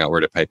and figuring out where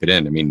to pipe it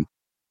in. I mean,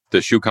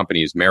 the shoe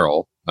company is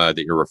Merrell that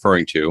you're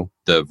referring to.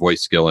 The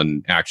voice, skill,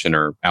 and action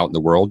are out in the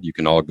world. You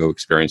can all go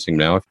experiencing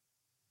now.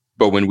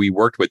 But when we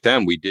worked with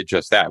them, we did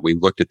just that. We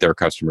looked at their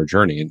customer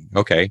journey and,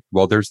 okay,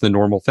 well, there's the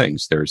normal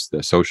things. There's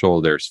the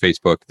social, there's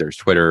Facebook, there's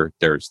Twitter,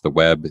 there's the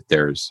web,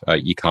 there's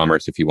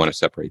e-commerce if you want to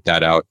separate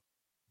that out.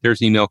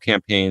 There's email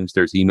campaigns,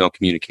 there's email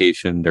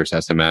communication, there's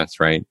SMS,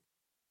 right?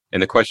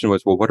 And the question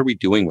was, well, what are we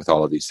doing with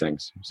all of these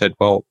things? I said,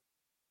 well,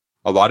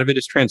 a lot of it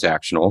is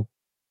transactional,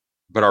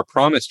 but our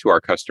promise to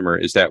our customer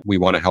is that we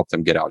want to help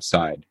them get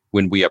outside.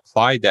 When we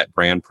applied that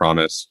brand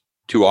promise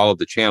to all of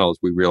the channels,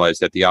 we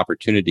realized that the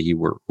opportunity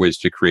was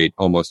to create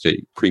almost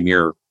a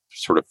premier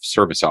sort of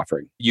service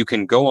offering. You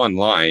can go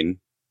online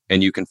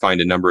and you can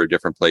find a number of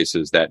different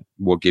places that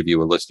will give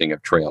you a listing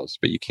of trails,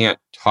 but you can't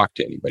talk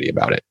to anybody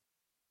about it.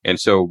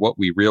 And so what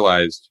we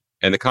realized,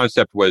 and the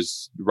concept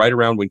was right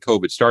around when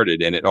COVID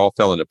started, and it all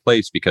fell into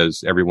place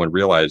because everyone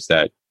realized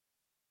that,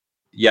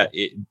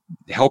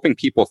 helping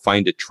people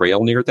find a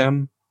trail near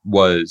them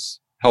was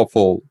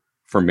helpful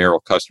for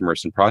Merrell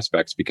customers and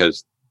prospects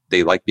because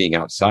they like being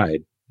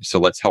outside. So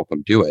let's help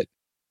them do it.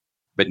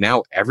 But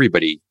now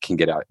everybody can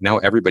get out. Now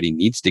everybody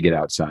needs to get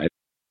outside.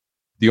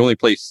 the only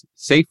place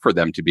safe for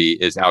them to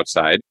be is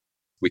outside.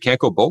 We can't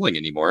go bowling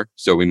anymore,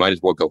 so we might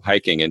as well go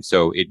hiking. And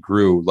so it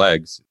grew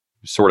legs,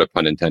 sort of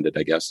pun intended,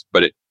 I guess,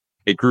 but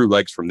it grew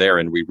legs from there.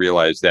 And we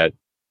realized that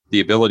the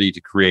ability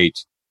to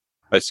create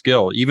a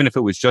skill, even if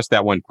it was just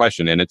that one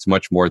question, and it's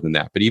much more than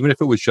that, but even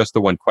if it was just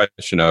the one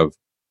question of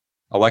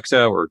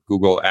Alexa or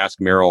Google, ask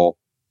Meryl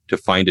to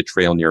find a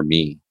trail near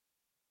me,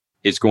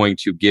 is going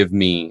to give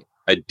me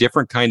a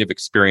different kind of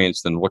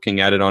experience than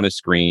looking at it on a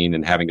screen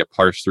and having to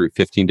parse through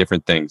 15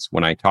 different things.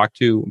 When I talk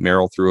to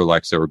Meryl through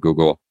Alexa or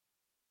Google,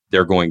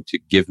 they're going to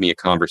give me a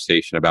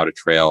conversation about a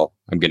trail.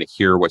 I'm going to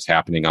hear what's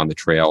happening on the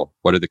trail.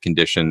 What are the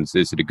conditions?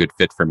 Is it a good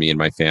fit for me and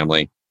my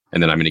family?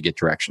 And then I'm going to get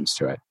directions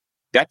to it.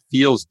 That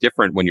feels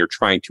different when you're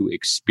trying to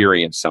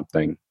experience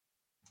something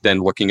than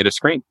looking at a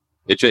screen.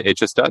 It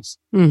just does.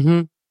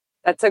 Mm-hmm.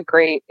 That's a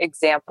great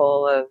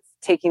example of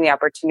taking the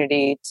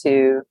opportunity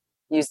to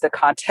use the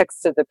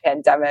context of the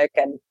pandemic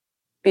and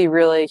be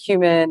really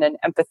human and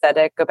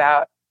empathetic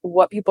about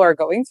what people are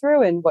going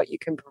through and what you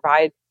can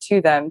provide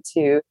to them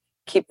to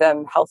keep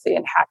them healthy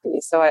and happy.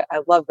 So I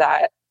love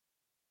that.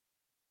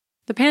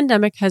 The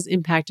pandemic has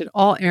impacted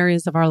all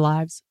areas of our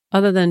lives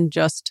other than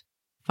just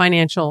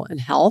financial and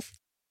health.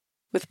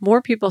 With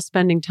more people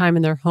spending time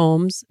in their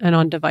homes and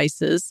on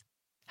devices,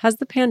 has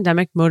the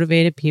pandemic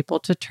motivated people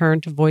to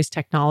turn to voice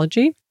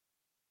technology?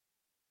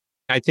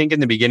 I think in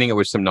the beginning it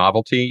was some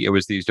novelty. It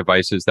was these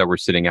devices that were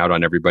sitting out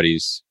on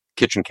everybody's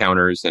kitchen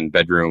counters and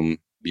bedroom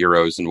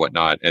bureaus and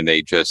whatnot. And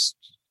they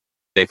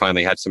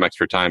finally had some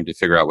extra time to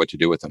figure out what to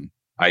do with them.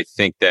 I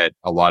think that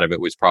a lot of it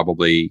was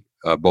probably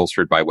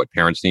bolstered by what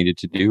parents needed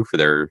to do for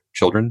their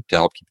children to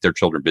help keep their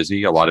children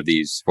busy. A lot of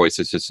these voice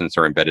assistants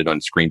are embedded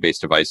on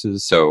screen-based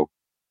devices. So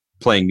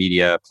playing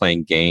media,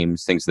 playing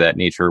games, things of that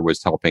nature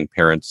was helping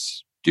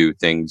parents do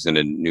things in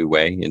a new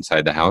way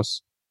inside the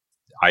house.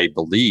 I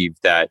believe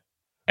that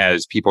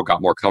as people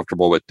got more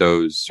comfortable with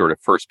those sort of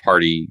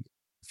first-party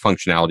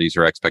functionalities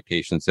or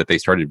expectations, that they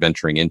started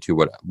venturing into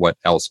what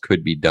else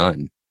could be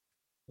done.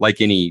 Like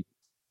any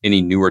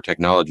newer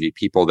technology,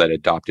 people that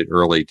adopt it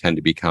early tend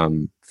to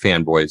become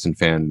fanboys and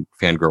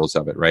fangirls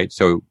of it, right?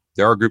 So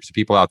there are groups of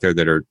people out there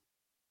that are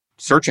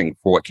searching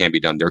for what can be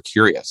done. They're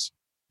curious.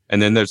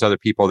 And then there's other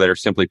people that are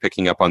simply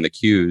picking up on the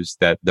cues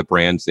that the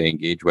brands they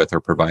engage with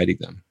are providing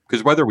them.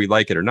 Because whether we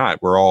like it or not,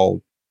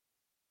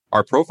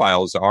 our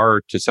profiles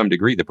are to some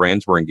degree the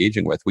brands we're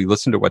engaging with. We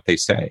listen to what they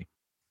say,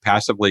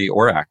 passively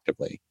or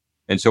actively.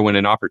 And so when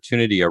an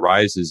opportunity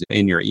arises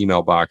in your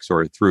email box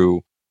or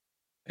through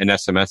an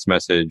SMS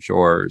message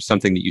or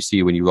something that you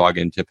see when you log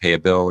in to pay a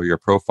bill or your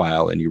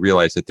profile and you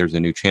realize that there's a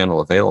new channel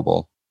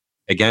available,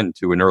 again,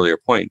 to an earlier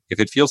point, if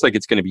it feels like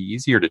it's going to be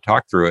easier to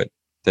talk through it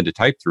than to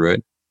type through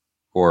it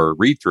or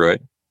read through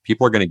it,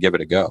 people are going to give it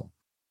a go.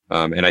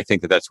 And I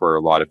think that that's where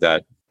a lot of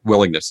that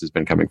willingness has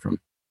been coming from.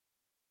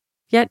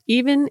 Yet,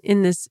 even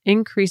in this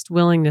increased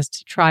willingness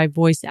to try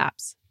voice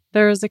apps,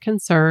 there is a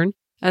concern,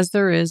 as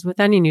there is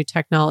with any new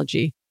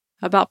technology,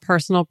 about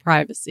personal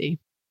privacy.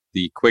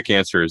 The quick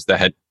answer is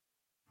that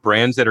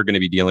brands that are going to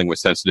be dealing with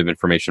sensitive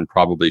information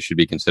probably should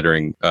be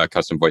considering a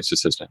custom voice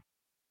assistant.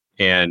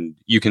 And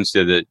you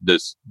consider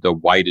that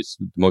the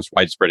most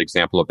widespread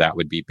example of that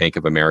would be Bank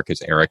of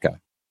America's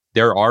Erica.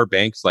 There are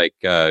banks like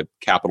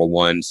Capital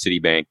One,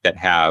 Citibank that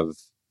have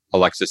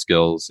Alexa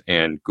skills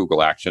and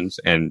Google Actions,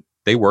 and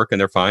they work and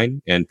they're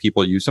fine, and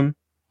people use them,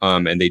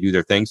 and they do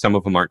their thing. Some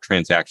of them aren't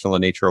transactional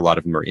in nature. A lot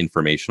of them are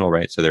informational,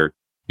 right? So you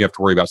have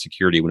to worry about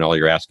security when all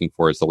you're asking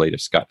for is the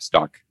latest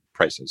stock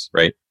prices,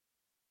 right?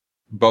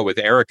 But with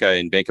Erica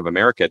and Bank of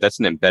America, that's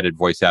an embedded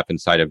voice app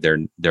inside of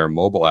their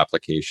mobile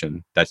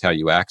application. That's how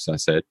you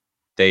access it.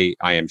 They,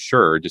 I am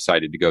sure,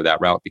 decided to go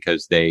that route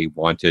because they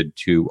wanted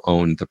to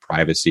own the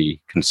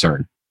privacy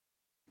concern.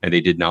 And they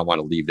did not want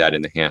to leave that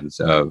in the hands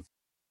of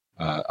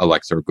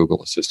Alexa or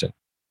Google Assistant.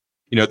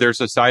 You know,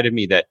 there's a side of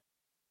me that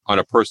on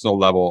a personal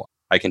level,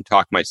 I can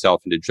talk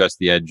myself into just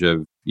the edge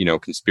of,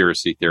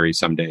 conspiracy theory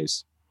some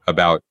days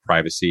about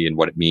privacy and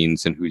what it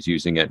means and who's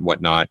using it and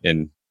whatnot.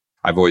 And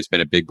I've always been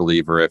a big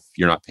believer, if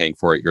you're not paying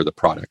for it, you're the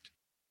product.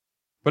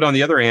 But on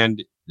the other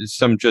hand,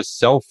 some just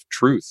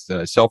self-truth,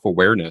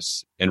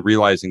 self-awareness, and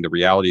realizing the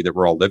reality that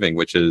we're all living,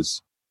 which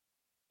is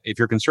if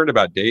you're concerned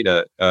about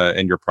data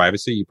and your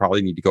privacy, you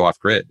probably need to go off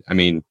grid. I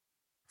mean,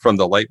 from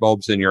the light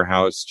bulbs in your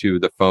house to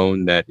the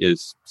phone that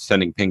is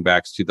sending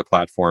pingbacks to the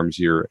platforms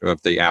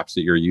of the apps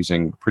that you're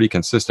using pretty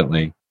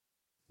consistently.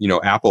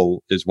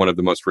 Apple is one of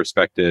the most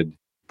respected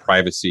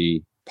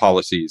privacy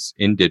policies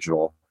in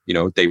digital.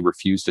 They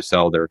refuse to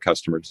sell their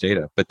customers'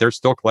 data, but they're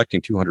still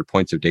collecting 200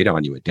 points of data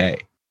on you a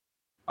day.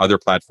 Other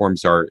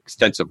platforms are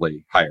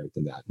extensively higher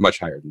than that, much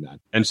higher than that.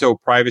 And so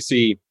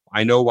privacy,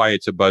 I know why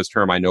it's a buzz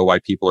term. I know why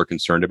people are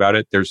concerned about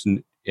it.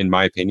 In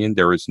my opinion,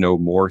 there is no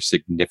more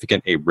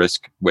significant a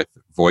risk with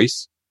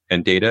voice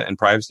and data and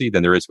privacy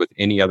than there is with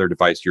any other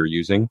device you're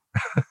using.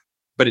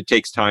 But it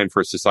takes time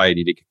for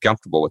society to get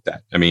comfortable with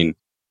that. I mean,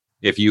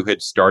 if you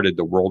had started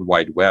the World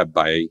Wide Web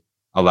by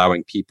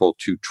allowing people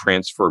to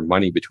transfer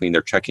money between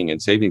their checking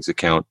and savings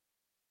account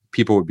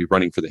people would be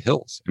running for the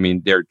hills. I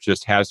mean, there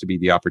just has to be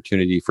the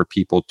opportunity for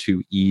people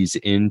to ease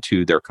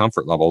into their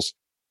comfort levels.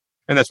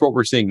 And that's what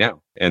we're seeing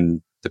now.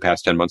 And the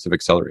past 10 months have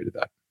accelerated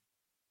that.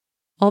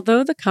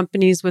 Although the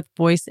companies with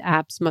voice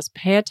apps must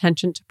pay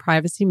attention to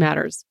privacy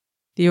matters,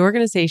 the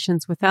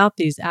organizations without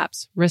these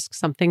apps risk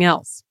something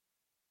else.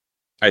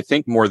 I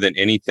think more than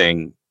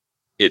anything,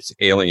 it's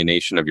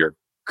alienation of your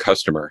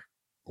customer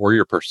or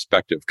your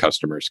prospective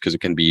customers, because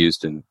it can be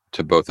used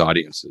to both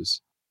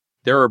audiences.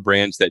 There are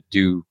brands that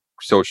do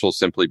social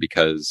simply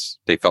because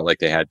they felt like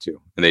they had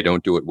to, and they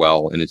don't do it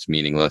well, and it's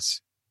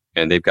meaningless.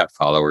 And they've got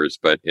followers,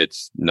 but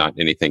it's not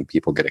anything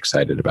people get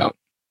excited about.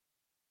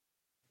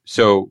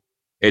 So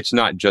it's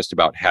not just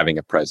about having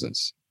a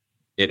presence.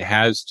 It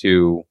has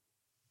to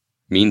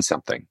mean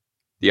something.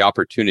 The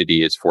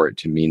opportunity is for it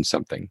to mean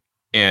something.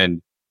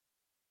 And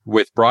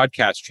with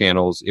broadcast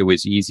channels, it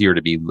was easier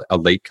to be a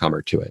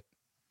latecomer to it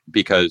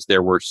because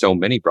there were so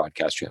many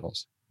broadcast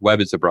channels.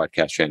 Web is a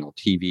broadcast channel,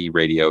 TV,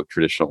 radio,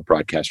 traditional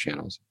broadcast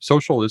channels.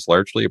 Social is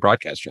largely a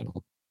broadcast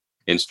channel.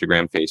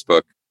 Instagram,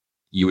 Facebook,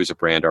 you as a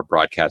brand are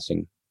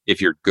broadcasting.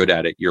 If you're good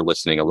at it, you're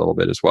listening a little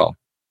bit as well.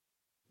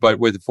 But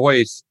with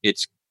voice,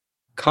 it's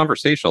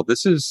conversational.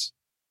 This is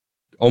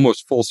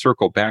almost full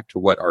circle back to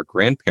what our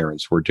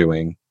grandparents were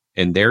doing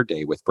in their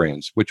day with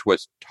brands, which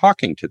was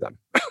talking to them.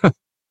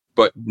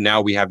 But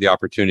now we have the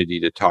opportunity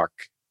to talk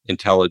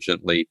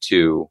intelligently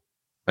to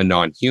a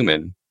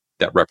non-human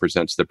that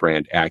represents the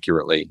brand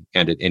accurately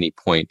and at any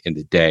point in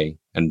the day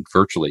and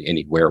virtually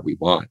anywhere we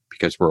want,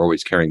 because we're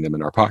always carrying them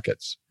in our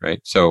pockets,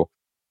 right? So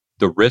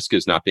the risk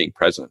is not being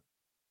present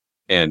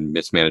and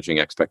mismanaging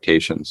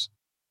expectations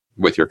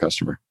with your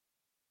customer.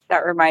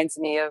 That reminds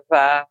me of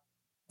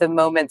the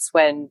moments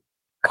when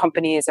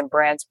companies and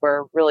brands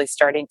were really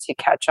starting to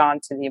catch on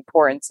to the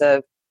importance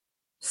of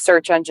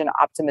search engine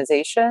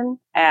optimization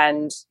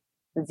and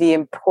the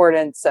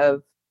importance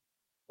of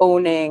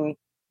owning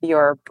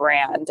your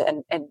brand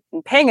and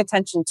paying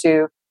attention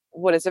to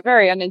what is a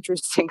very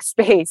uninteresting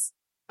space,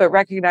 but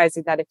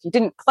recognizing that if you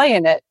didn't play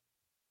in it,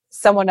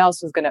 someone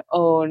else was going to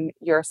own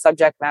your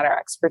subject matter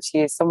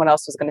expertise. Someone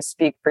else was going to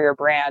speak for your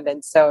brand.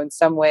 And so in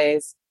some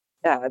ways,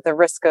 the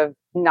risk of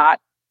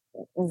not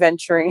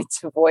venturing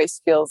into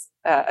voice feels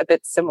a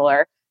bit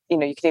similar. You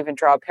know, you can even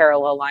draw a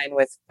parallel line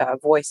with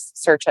voice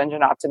search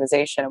engine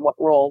optimization and what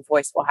role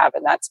voice will have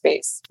in that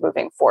space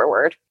moving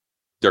forward.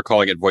 They're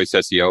calling it voice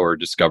SEO or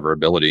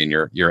discoverability,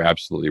 and you're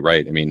absolutely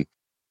right. I mean,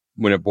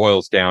 when it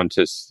boils down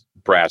to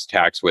brass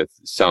tacks with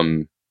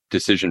some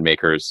decision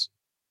makers,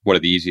 one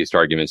of the easiest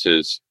arguments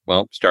is,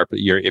 well,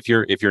 if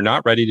you're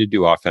not ready to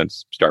do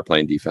offense, start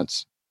playing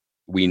defense.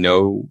 We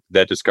know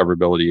that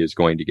discoverability is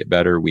going to get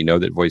better. We know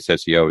that voice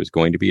SEO is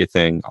going to be a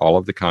thing. All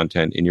of the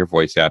content in your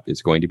voice app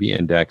is going to be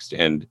indexed,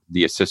 and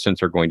the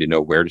assistants are going to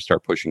know where to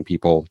start pushing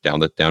people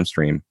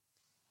downstream.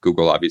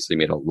 Google obviously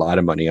made a lot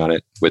of money on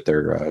it with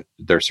their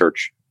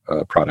search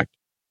product.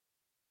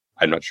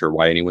 I'm not sure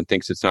why anyone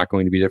thinks it's not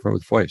going to be different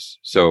with voice.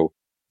 So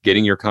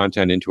getting your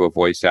content into a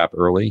voice app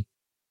early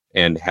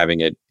and having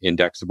it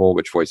indexable,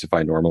 which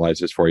Voicify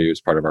normalizes for you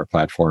as part of our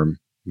platform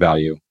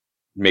value,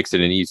 makes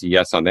it an easy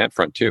yes on that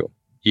front too.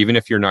 Even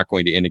if you're not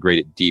going to integrate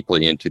it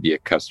deeply into the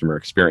customer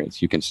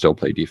experience, you can still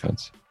play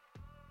defense.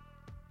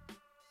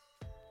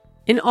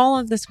 In all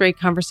of this great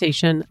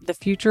conversation, the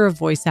future of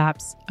voice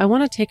apps, I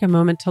want to take a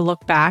moment to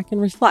look back and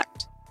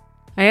reflect.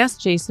 I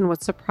asked Jason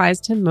what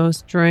surprised him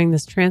most during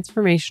this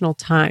transformational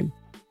time.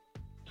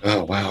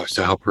 Oh, wow.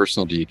 So how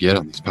personal do you get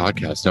on these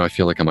podcasts? Now I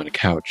feel like I'm on a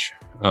couch.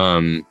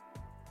 Well,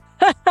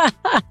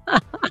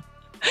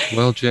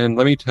 Jen,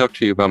 let me talk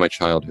to you about my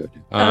childhood.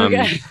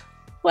 Okay.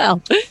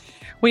 Well,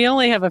 we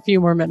only have a few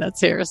more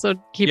minutes here, so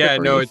keep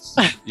it brief.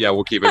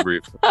 We'll keep it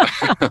brief.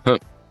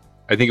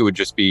 I think it would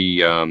just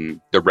be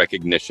the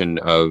recognition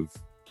of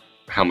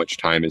how much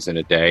time is in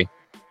a day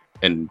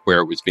and where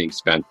it was being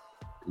spent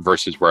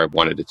versus where I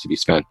wanted it to be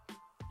spent.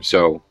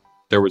 So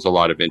there was a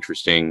lot of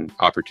interesting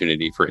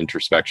opportunity for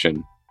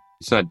introspection.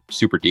 It's not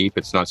super deep,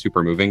 it's not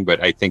super moving,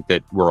 but I think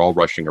that we're all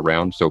rushing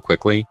around so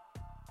quickly.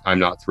 I'm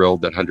not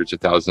thrilled that hundreds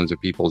of thousands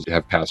of people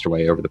have passed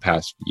away over the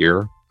past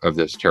year of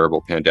this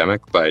terrible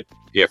pandemic. But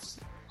if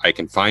I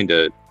can find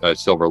a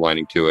silver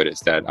lining to it,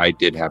 is that I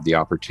did have the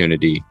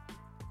opportunity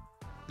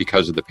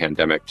because of the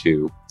pandemic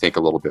to think a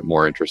little bit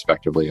more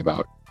introspectively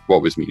about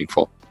what was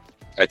meaningful.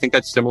 I think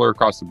that's similar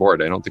across the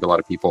board. I don't think a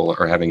lot of people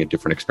are having a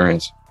different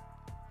experience.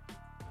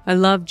 I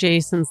love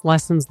Jason's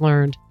lessons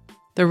learned.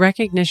 The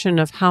recognition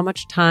of how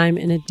much time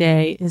in a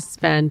day is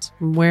spent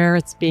and where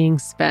it's being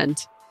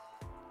spent.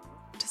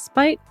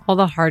 Despite all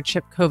the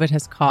hardship COVID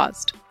has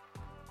caused,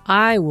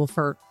 I will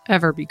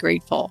forever be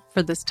grateful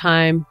for this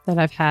time that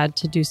I've had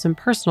to do some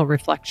personal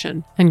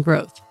reflection and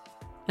growth.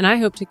 And I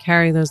hope to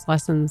carry those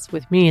lessons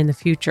with me in the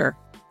future.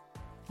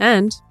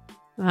 And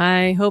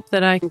I hope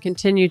that I can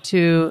continue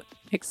to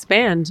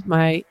expand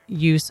my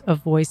use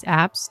of voice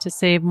apps to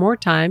save more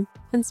time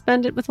and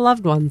spend it with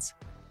loved ones.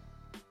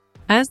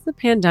 As the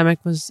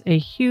pandemic was a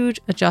huge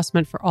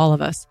adjustment for all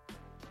of us,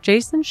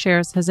 Jason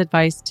shares his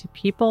advice to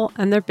people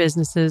and their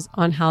businesses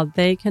on how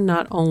they can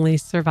not only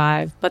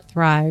survive, but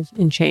thrive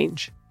in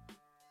change.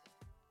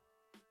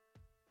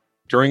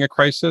 During a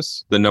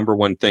crisis, the number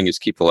one thing is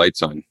keep the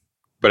lights on.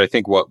 But I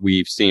think what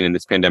we've seen in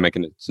this pandemic,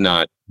 and it's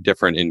not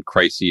different in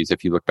crises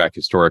if you look back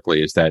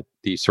historically, is that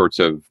these sorts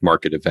of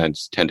market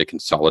events tend to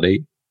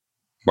consolidate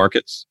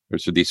markets.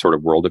 So these sort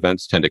of world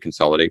events tend to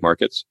consolidate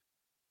markets.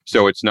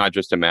 So it's not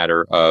just a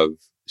matter of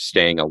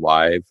staying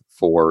alive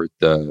for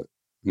the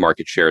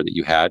market share that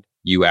you had.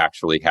 You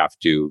actually have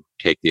to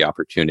take the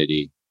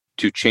opportunity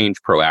to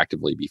change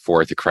proactively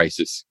before the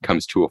crisis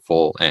comes to a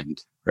full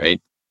end,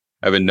 right?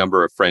 I have a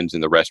number of friends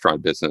in the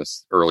restaurant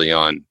business early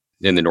on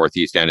in the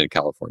Northeast and in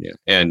California.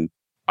 And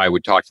I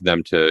would talk to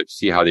them to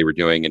see how they were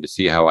doing and to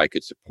see how I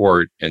could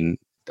support. And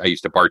I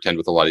used to bartend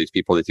with a lot of these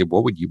people. They say,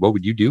 what would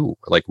you do?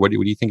 Like, what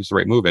do you think is the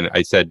right move? And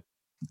I said,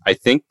 I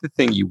think the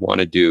thing you want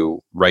to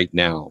do right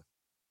now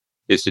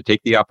is to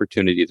take the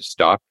opportunity to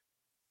stop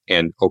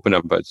and open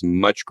up as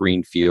much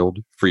green field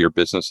for your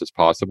business as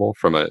possible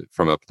from a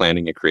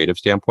planning and creative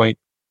standpoint.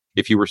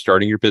 If you were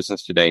starting your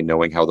business today,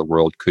 knowing how the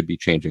world could be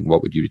changing,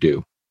 what would you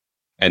do?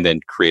 And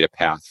then create a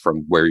path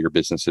from where your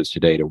business is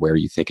today to where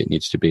you think it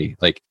needs to be.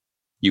 Like,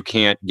 you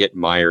can't get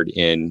mired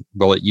in,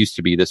 well, it used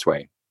to be this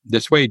way.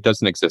 This way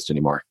doesn't exist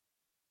anymore.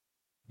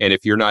 And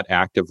if you're not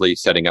actively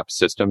setting up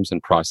systems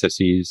and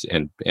processes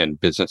and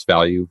business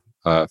value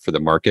for the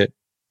market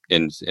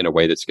in a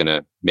way that's going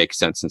to make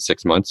sense in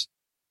 6 months,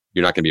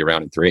 you're not going to be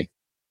around in 3.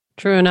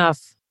 True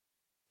enough.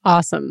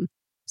 Awesome.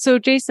 So,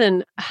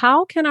 Jason,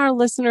 how can our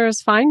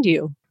listeners find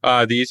you?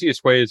 The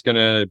easiest way is going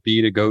to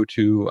be to go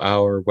to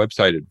our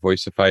website at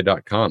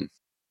voicify.com.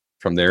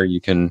 From there, you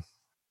can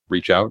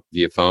reach out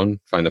via phone,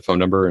 find the phone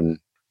number and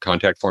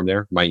contact form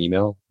there. My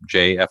email,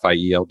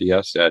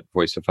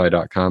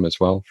 jfields@voicify.com as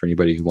well, for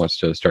anybody who wants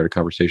to start a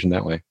conversation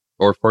that way.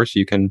 Or, of course,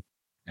 you can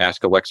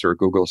ask Alexa or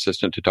Google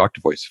Assistant to talk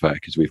to Voicify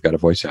because we've got a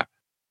voice app.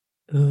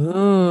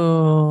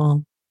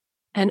 Ooh.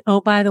 And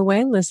oh, by the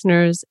way,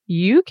 listeners,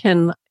 you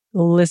can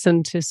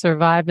listen to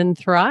Survive and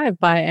Thrive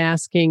by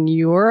asking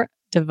your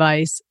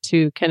device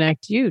to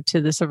connect you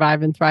to the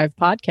Survive and Thrive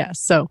podcast.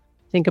 So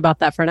think about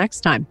that for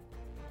next time.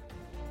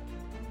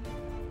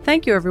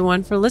 Thank you,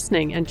 everyone, for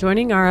listening and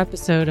joining our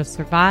episode of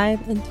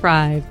Survive and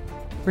Thrive.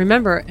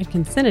 Remember, at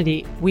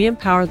Concinity, we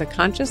empower the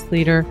conscious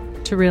leader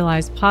to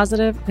realize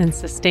positive and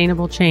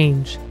sustainable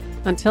change.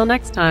 Until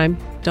next time,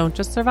 don't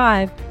just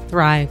survive,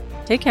 thrive.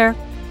 Take care.